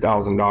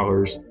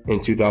 $800,000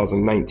 in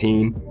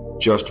 2019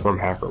 just from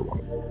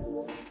HackerOne.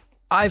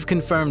 I've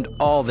confirmed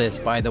all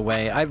this, by the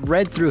way. I've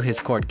read through his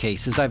court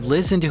cases, I've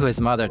listened to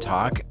his mother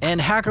talk, and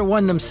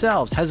HackerOne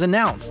themselves has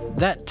announced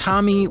that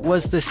Tommy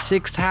was the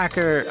 6th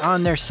hacker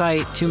on their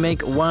site to make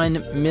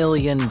 $1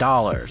 million.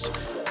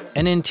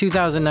 And in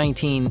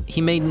 2019, he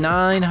made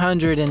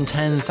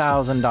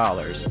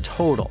 $910,000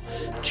 total,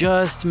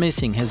 just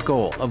missing his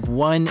goal of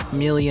 $1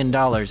 million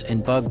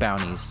in bug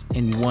bounties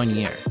in 1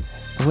 year.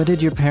 What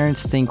did your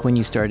parents think when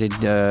you started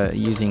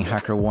using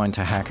HackerOne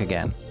to hack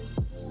again?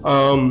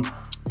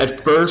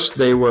 At first,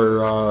 they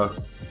were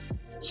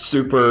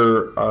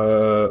super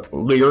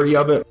leery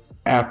of it.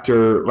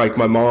 After, like,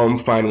 my mom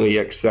finally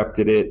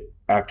accepted it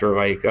after,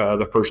 like,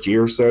 the first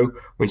year or so,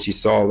 when she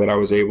saw that I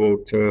was able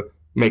to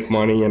make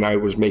money and I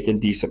was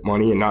making decent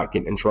money and not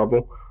getting in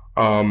trouble.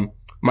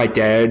 My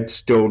dad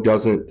still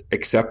doesn't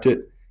accept it.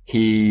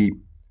 He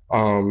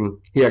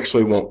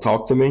actually won't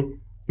talk to me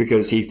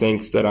because he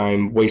thinks that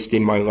I'm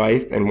wasting my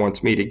life and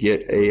wants me to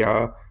get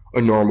a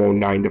normal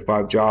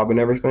 9-to-5 job and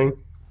everything.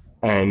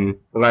 And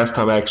the last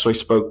time I actually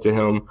spoke to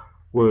him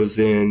was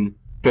in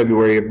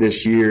February of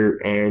this year,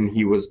 and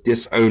he was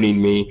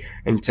disowning me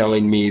and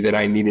telling me that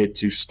I needed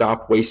to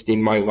stop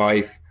wasting my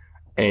life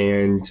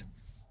and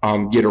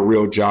get a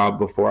real job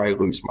before I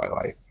lose my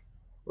life,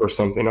 or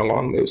something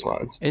along those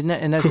lines. And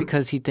that's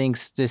because he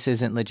thinks this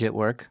isn't legit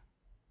work?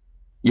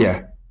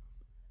 Yeah.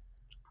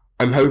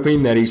 I'm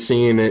hoping that he's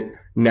seeing it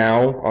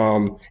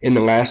now. In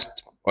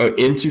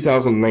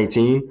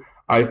 2019,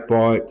 I've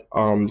bought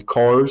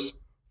cars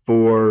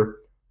for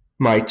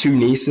my 2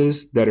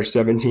 nieces that are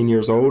 17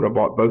 years old. I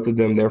bought both of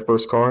them their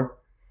first car.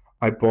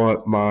 I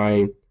bought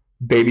my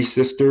baby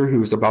sister, who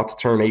was about to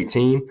turn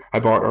 18. I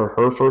bought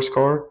her first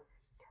car.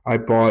 I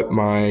bought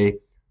my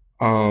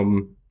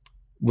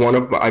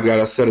I've got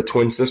a set of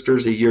twin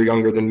sisters a year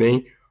younger than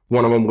me.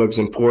 One of them lives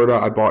in Florida.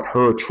 I bought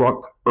her a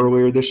truck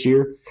earlier this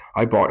year.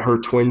 I bought her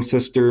twin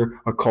sister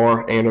a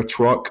car and a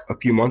truck a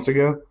few months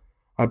ago.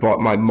 I bought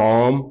my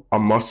mom a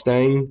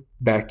Mustang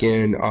back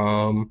in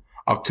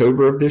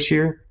October of this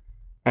year.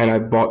 And I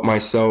bought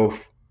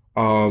myself,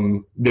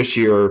 this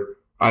year,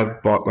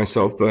 I've bought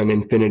myself an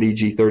Infiniti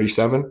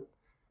G37.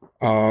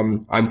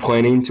 I'm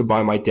planning to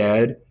buy my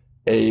dad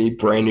a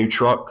brand new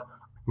truck.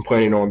 I'm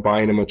planning on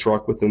buying him a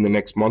truck within the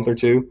next month or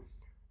 2,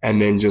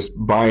 and then just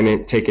buying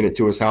it, taking it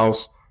to his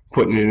house,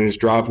 putting it in his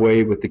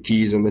driveway with the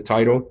keys and the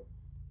title,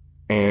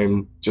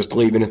 and just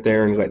leaving it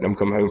there and letting him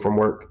come home from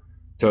work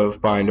to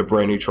find a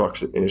brand new truck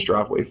in his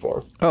driveway for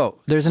him. Oh,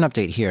 there's an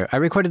update here. I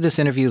recorded this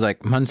interview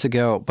like months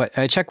ago, but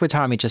I checked with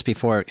Tommy just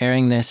before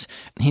airing this.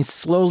 He's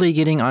slowly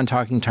getting on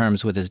talking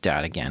terms with his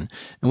dad again.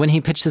 And when he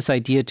pitched this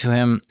idea to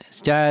him,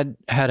 his dad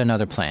had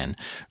another plan.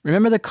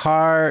 Remember the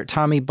car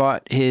Tommy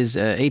bought his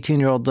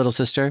 18-year-old little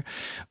sister?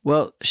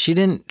 Well, she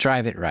didn't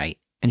drive it right,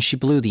 and she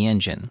blew the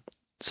engine.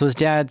 So his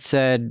dad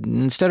said,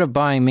 instead of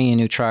buying me a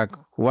new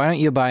truck, why don't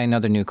you buy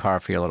another new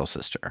car for your little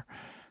sister?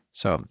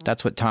 So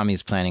that's what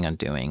Tommy's planning on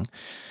doing.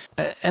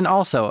 And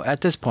also,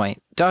 at this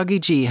point,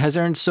 dawgyg has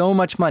earned so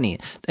much money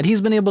that he's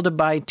been able to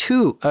buy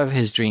 2 of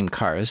his dream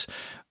cars,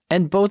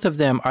 and both of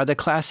them are the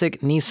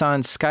classic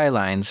Nissan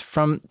Skylines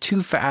from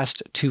Too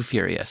Fast, Too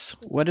Furious.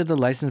 What are the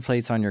license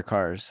plates on your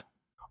cars?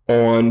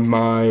 On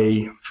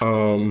my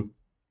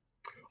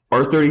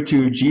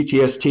R32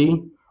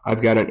 GTST,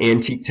 I've got an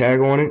antique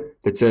tag on it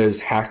that says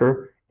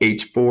hacker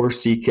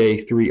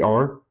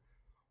H4CK3R.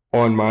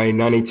 On my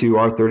 92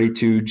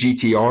 R32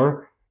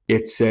 GTR,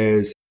 it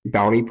says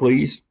bounty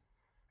please.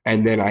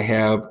 And then I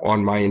have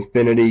on my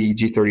Infiniti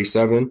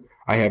G37,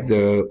 I have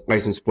the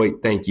license plate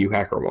thank you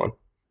HackerOne.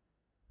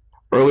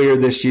 Earlier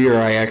this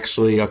year,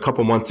 a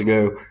couple months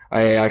ago,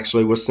 I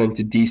actually was sent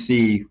to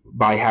DC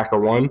by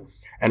HackerOne,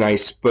 and I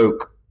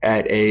spoke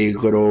at a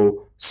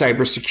little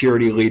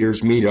cybersecurity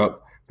leaders meetup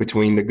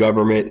between the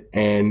government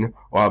and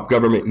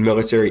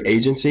military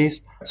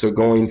agencies. So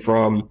going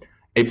from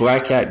a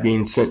black hat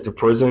being sent to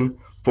prison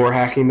for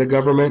hacking the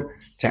government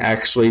to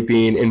actually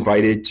being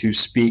invited to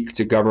speak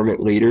to government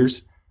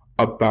leaders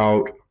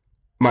about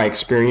my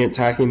experience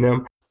hacking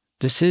them.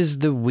 This is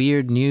the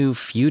weird new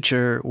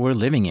future we're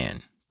living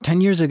in.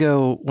 10 years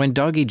ago, when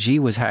dawgyg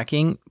was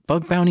hacking,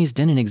 bug bounties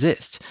didn't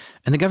exist,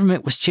 and the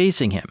government was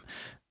chasing him.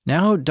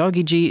 Now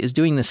dawgyg is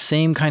doing the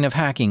same kind of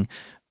hacking,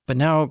 but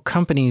now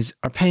companies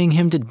are paying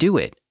him to do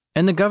it,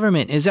 and the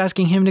government is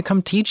asking him to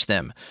come teach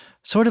them.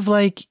 Sort of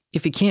like,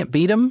 if you can't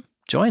beat them,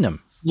 join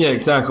them. Yeah,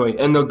 exactly.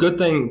 And the good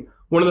thing,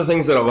 one of the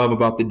things that I love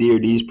about the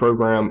DoD's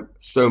program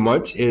so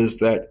much is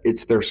that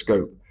it's their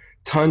scope.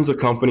 Tons of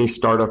companies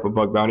start up a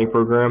bug bounty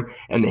program,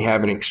 and they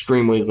have an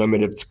extremely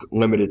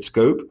limited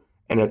scope.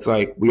 And it's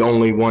like, we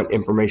only want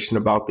information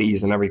about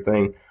these and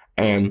everything.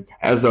 And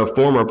as a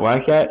former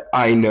black hat,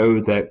 I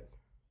know that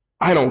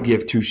I don't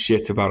give two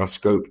shits about a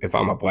scope if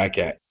I'm a black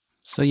hat.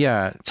 So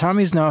yeah,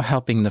 Tommy's now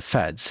helping the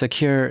feds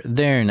secure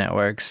their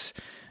networks.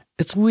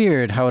 It's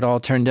weird how it all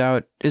turned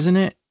out, isn't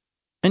it?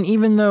 And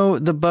even though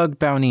the bug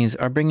bounties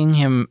are bringing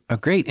him a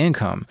great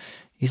income,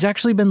 he's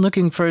actually been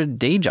looking for a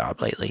day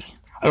job lately.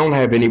 I don't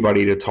have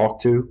anybody to talk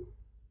to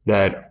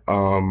that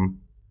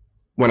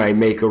when I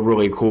make a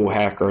really cool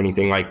hack or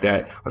anything like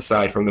that,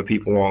 aside from the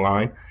people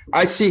online.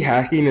 I see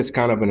hacking as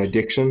kind of an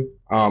addiction.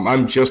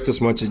 I'm just as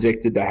much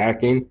addicted to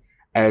hacking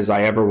as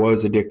I ever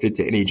was addicted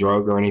to any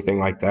drug or anything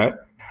like that.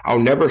 I'll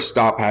never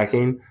stop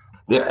hacking.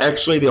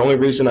 Actually, the only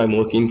reason I'm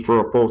looking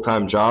for a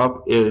full-time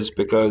job is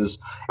because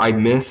I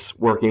miss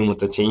working with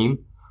the team.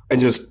 I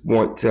just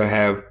want to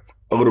have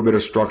a little bit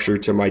of structure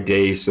to my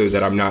day so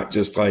that I'm not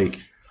just like,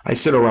 I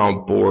sit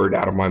around bored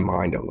out of my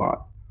mind a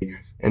lot.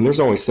 And there's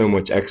only so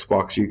much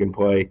Xbox you can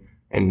play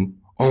and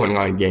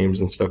online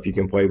games and stuff you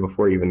can play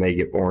before even they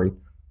get boring.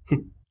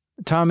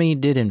 Tommy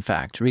did, in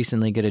fact,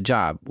 recently get a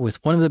job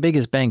with one of the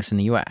biggest banks in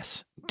the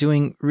U.S.,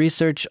 doing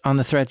research on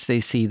the threats they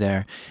see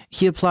there.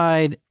 He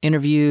applied,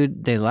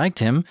 interviewed, they liked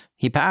him,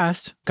 he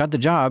passed, got the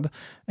job,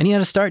 and he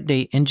had a start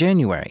date in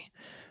January.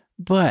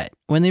 But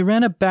when they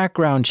ran a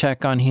background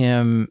check on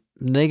him,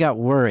 they got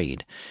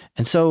worried,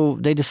 and so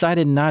they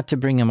decided not to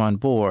bring him on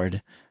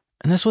board.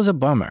 And this was a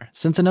bummer,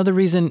 since another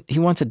reason he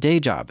wants a day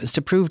job is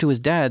to prove to his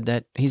dad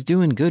that he's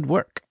doing good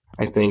work.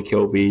 I think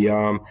he'll be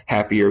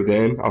happier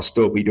then. I'll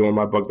still be doing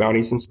my bug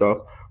bounties and stuff,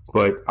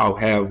 but I'll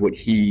have what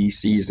he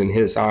sees in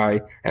his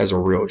eye as a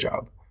real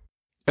job.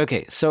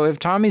 Okay, so if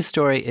Tommy's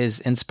story is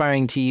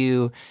inspiring to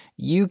you,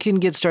 you can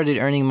get started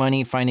earning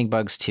money finding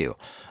bugs too.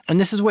 And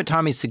this is what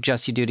Tommy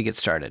suggests you do to get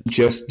started.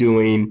 Just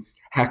doing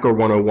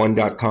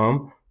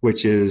hacker101.com,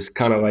 which is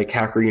kind of like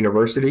Hacker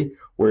University,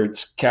 where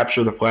it's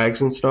capture the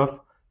flags and stuff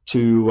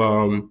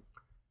to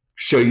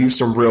show you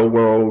some real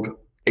world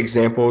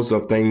examples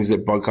of things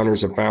that bug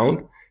hunters have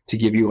found to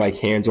give you like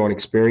hands-on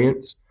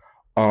experience.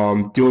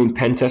 Doing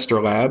pen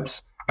tester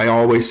labs. I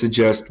always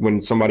suggest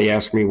when somebody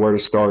asks me where to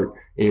start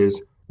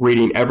is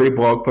reading every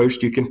blog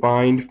post you can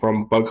find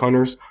from bug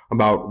hunters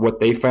about what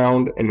they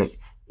found and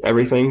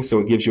everything, so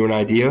it gives you an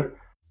idea.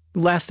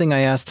 Last thing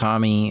I asked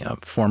Tommy, a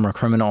former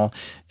criminal,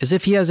 is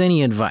if he has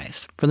any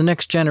advice for the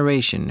next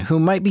generation who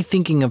might be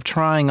thinking of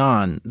trying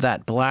on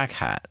that black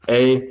hat.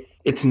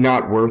 It's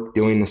not worth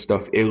doing this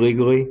stuff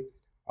illegally.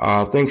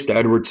 Thanks to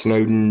Edward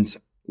Snowden's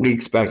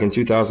leaks back in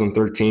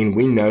 2013,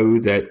 we know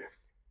that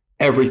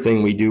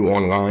everything we do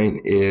online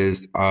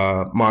is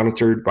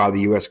monitored by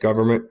the U.S.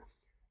 government.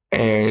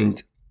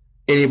 And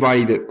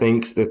anybody that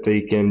thinks that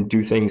they can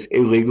do things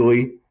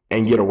illegally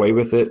and get away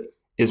with it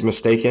is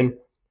mistaken.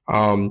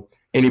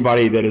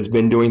 Anybody that has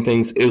been doing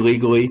things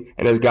illegally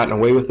and has gotten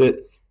away with it,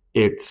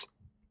 it's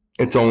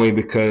only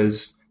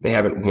because they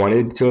haven't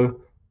wanted to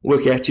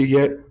look at you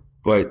yet,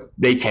 but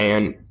they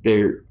can.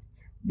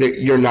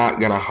 You're not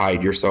going to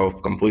hide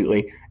yourself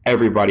completely.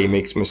 Everybody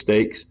makes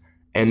mistakes,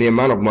 and the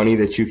amount of money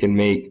that you can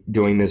make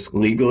doing this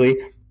legally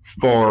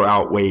far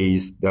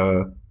outweighs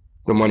the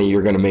money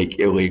you're going to make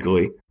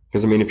illegally.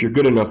 Because, I mean, if you're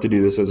good enough to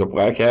do this as a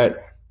black hat,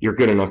 you're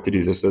good enough to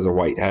do this as a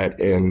white hat,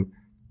 and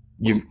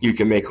you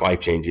can make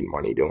life-changing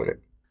money doing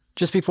it.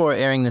 Just before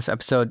airing this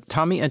episode,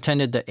 Tommy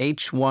attended the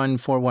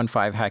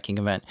H1415 hacking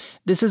event.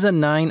 This is a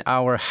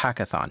 9-hour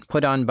hackathon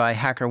put on by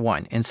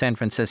HackerOne in San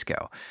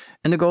Francisco.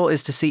 And the goal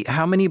is to see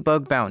how many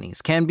bug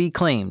bounties can be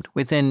claimed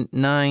within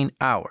 9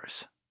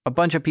 hours. A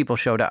bunch of people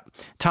showed up.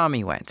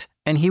 Tommy went,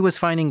 and he was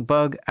finding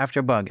bug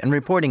after bug and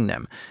reporting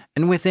them.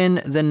 And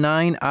within the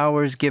 9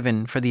 hours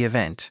given for the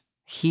event,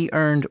 he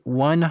earned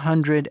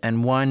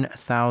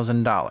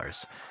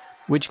 $101,000.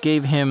 which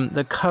gave him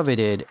the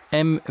coveted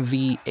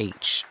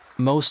MVH,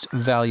 Most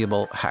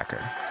Valuable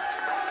Hacker.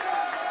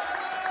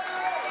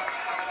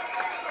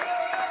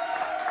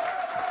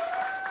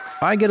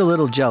 I get a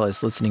little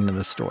jealous listening to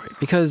this story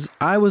because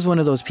I was one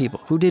of those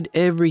people who did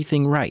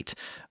everything right.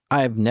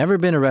 I've never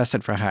been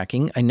arrested for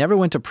hacking. I never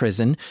went to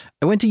prison.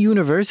 I went to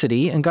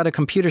university and got a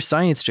computer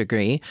science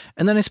degree,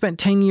 and then I spent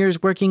 10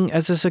 years working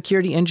as a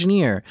security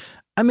engineer.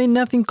 I made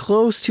nothing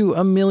close to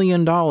 $1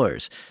 million.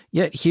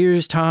 Yet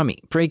here's Tommy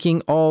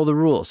breaking all the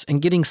rules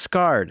and getting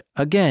scarred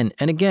again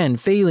and again,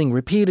 failing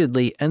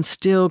repeatedly and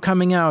still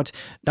coming out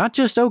not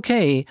just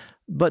okay,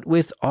 but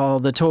with all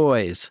the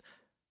toys.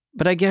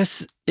 But I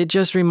guess it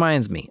just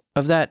reminds me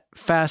of that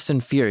Fast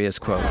and Furious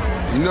quote.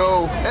 You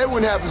know,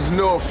 Edwin happens to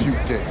know a few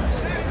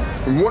things.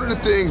 And one of the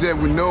things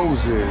Edwin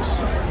knows is,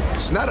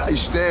 it's not how you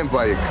stand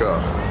by your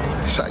car,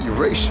 it's how you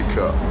race your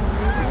car.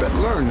 You better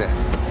learn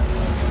that.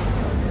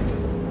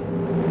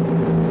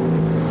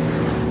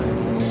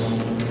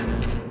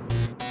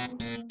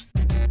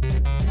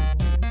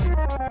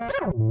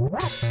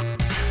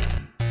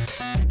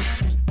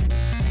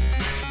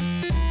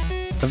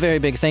 A very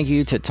big thank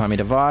you to Tommy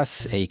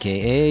DeVos,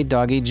 aka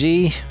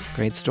dawgyg.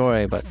 Great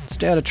story, but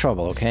stay out of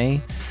trouble, okay?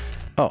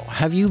 Oh,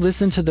 have you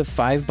listened to the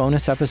 5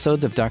 bonus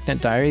episodes of Darknet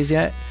Diaries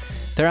yet?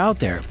 They're out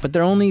there, but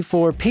they're only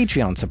for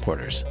Patreon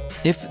supporters.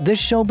 If this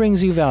show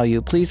brings you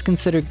value, please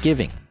consider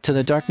giving to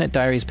the Darknet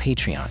Diaries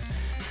Patreon.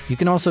 You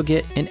can also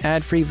get an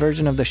ad-free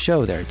version of the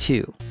show there,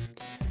 too.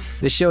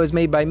 This show is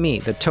made by me,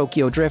 the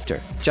Tokyo Drifter,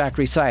 Jack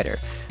Resider.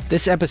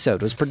 This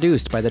episode was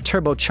produced by the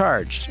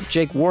turbocharged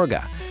Jake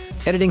Warga.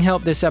 Editing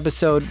help this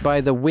episode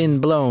by the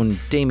wind-blown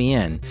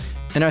Damien.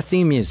 And our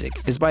theme music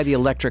is by the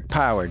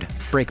electric-powered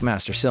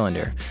Breakmaster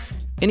Cylinder.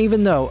 And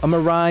even though a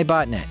Mirai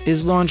botnet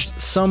is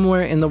launched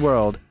somewhere in the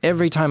world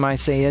every time I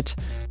say it,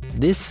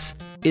 this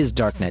is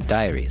Darknet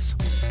Diaries.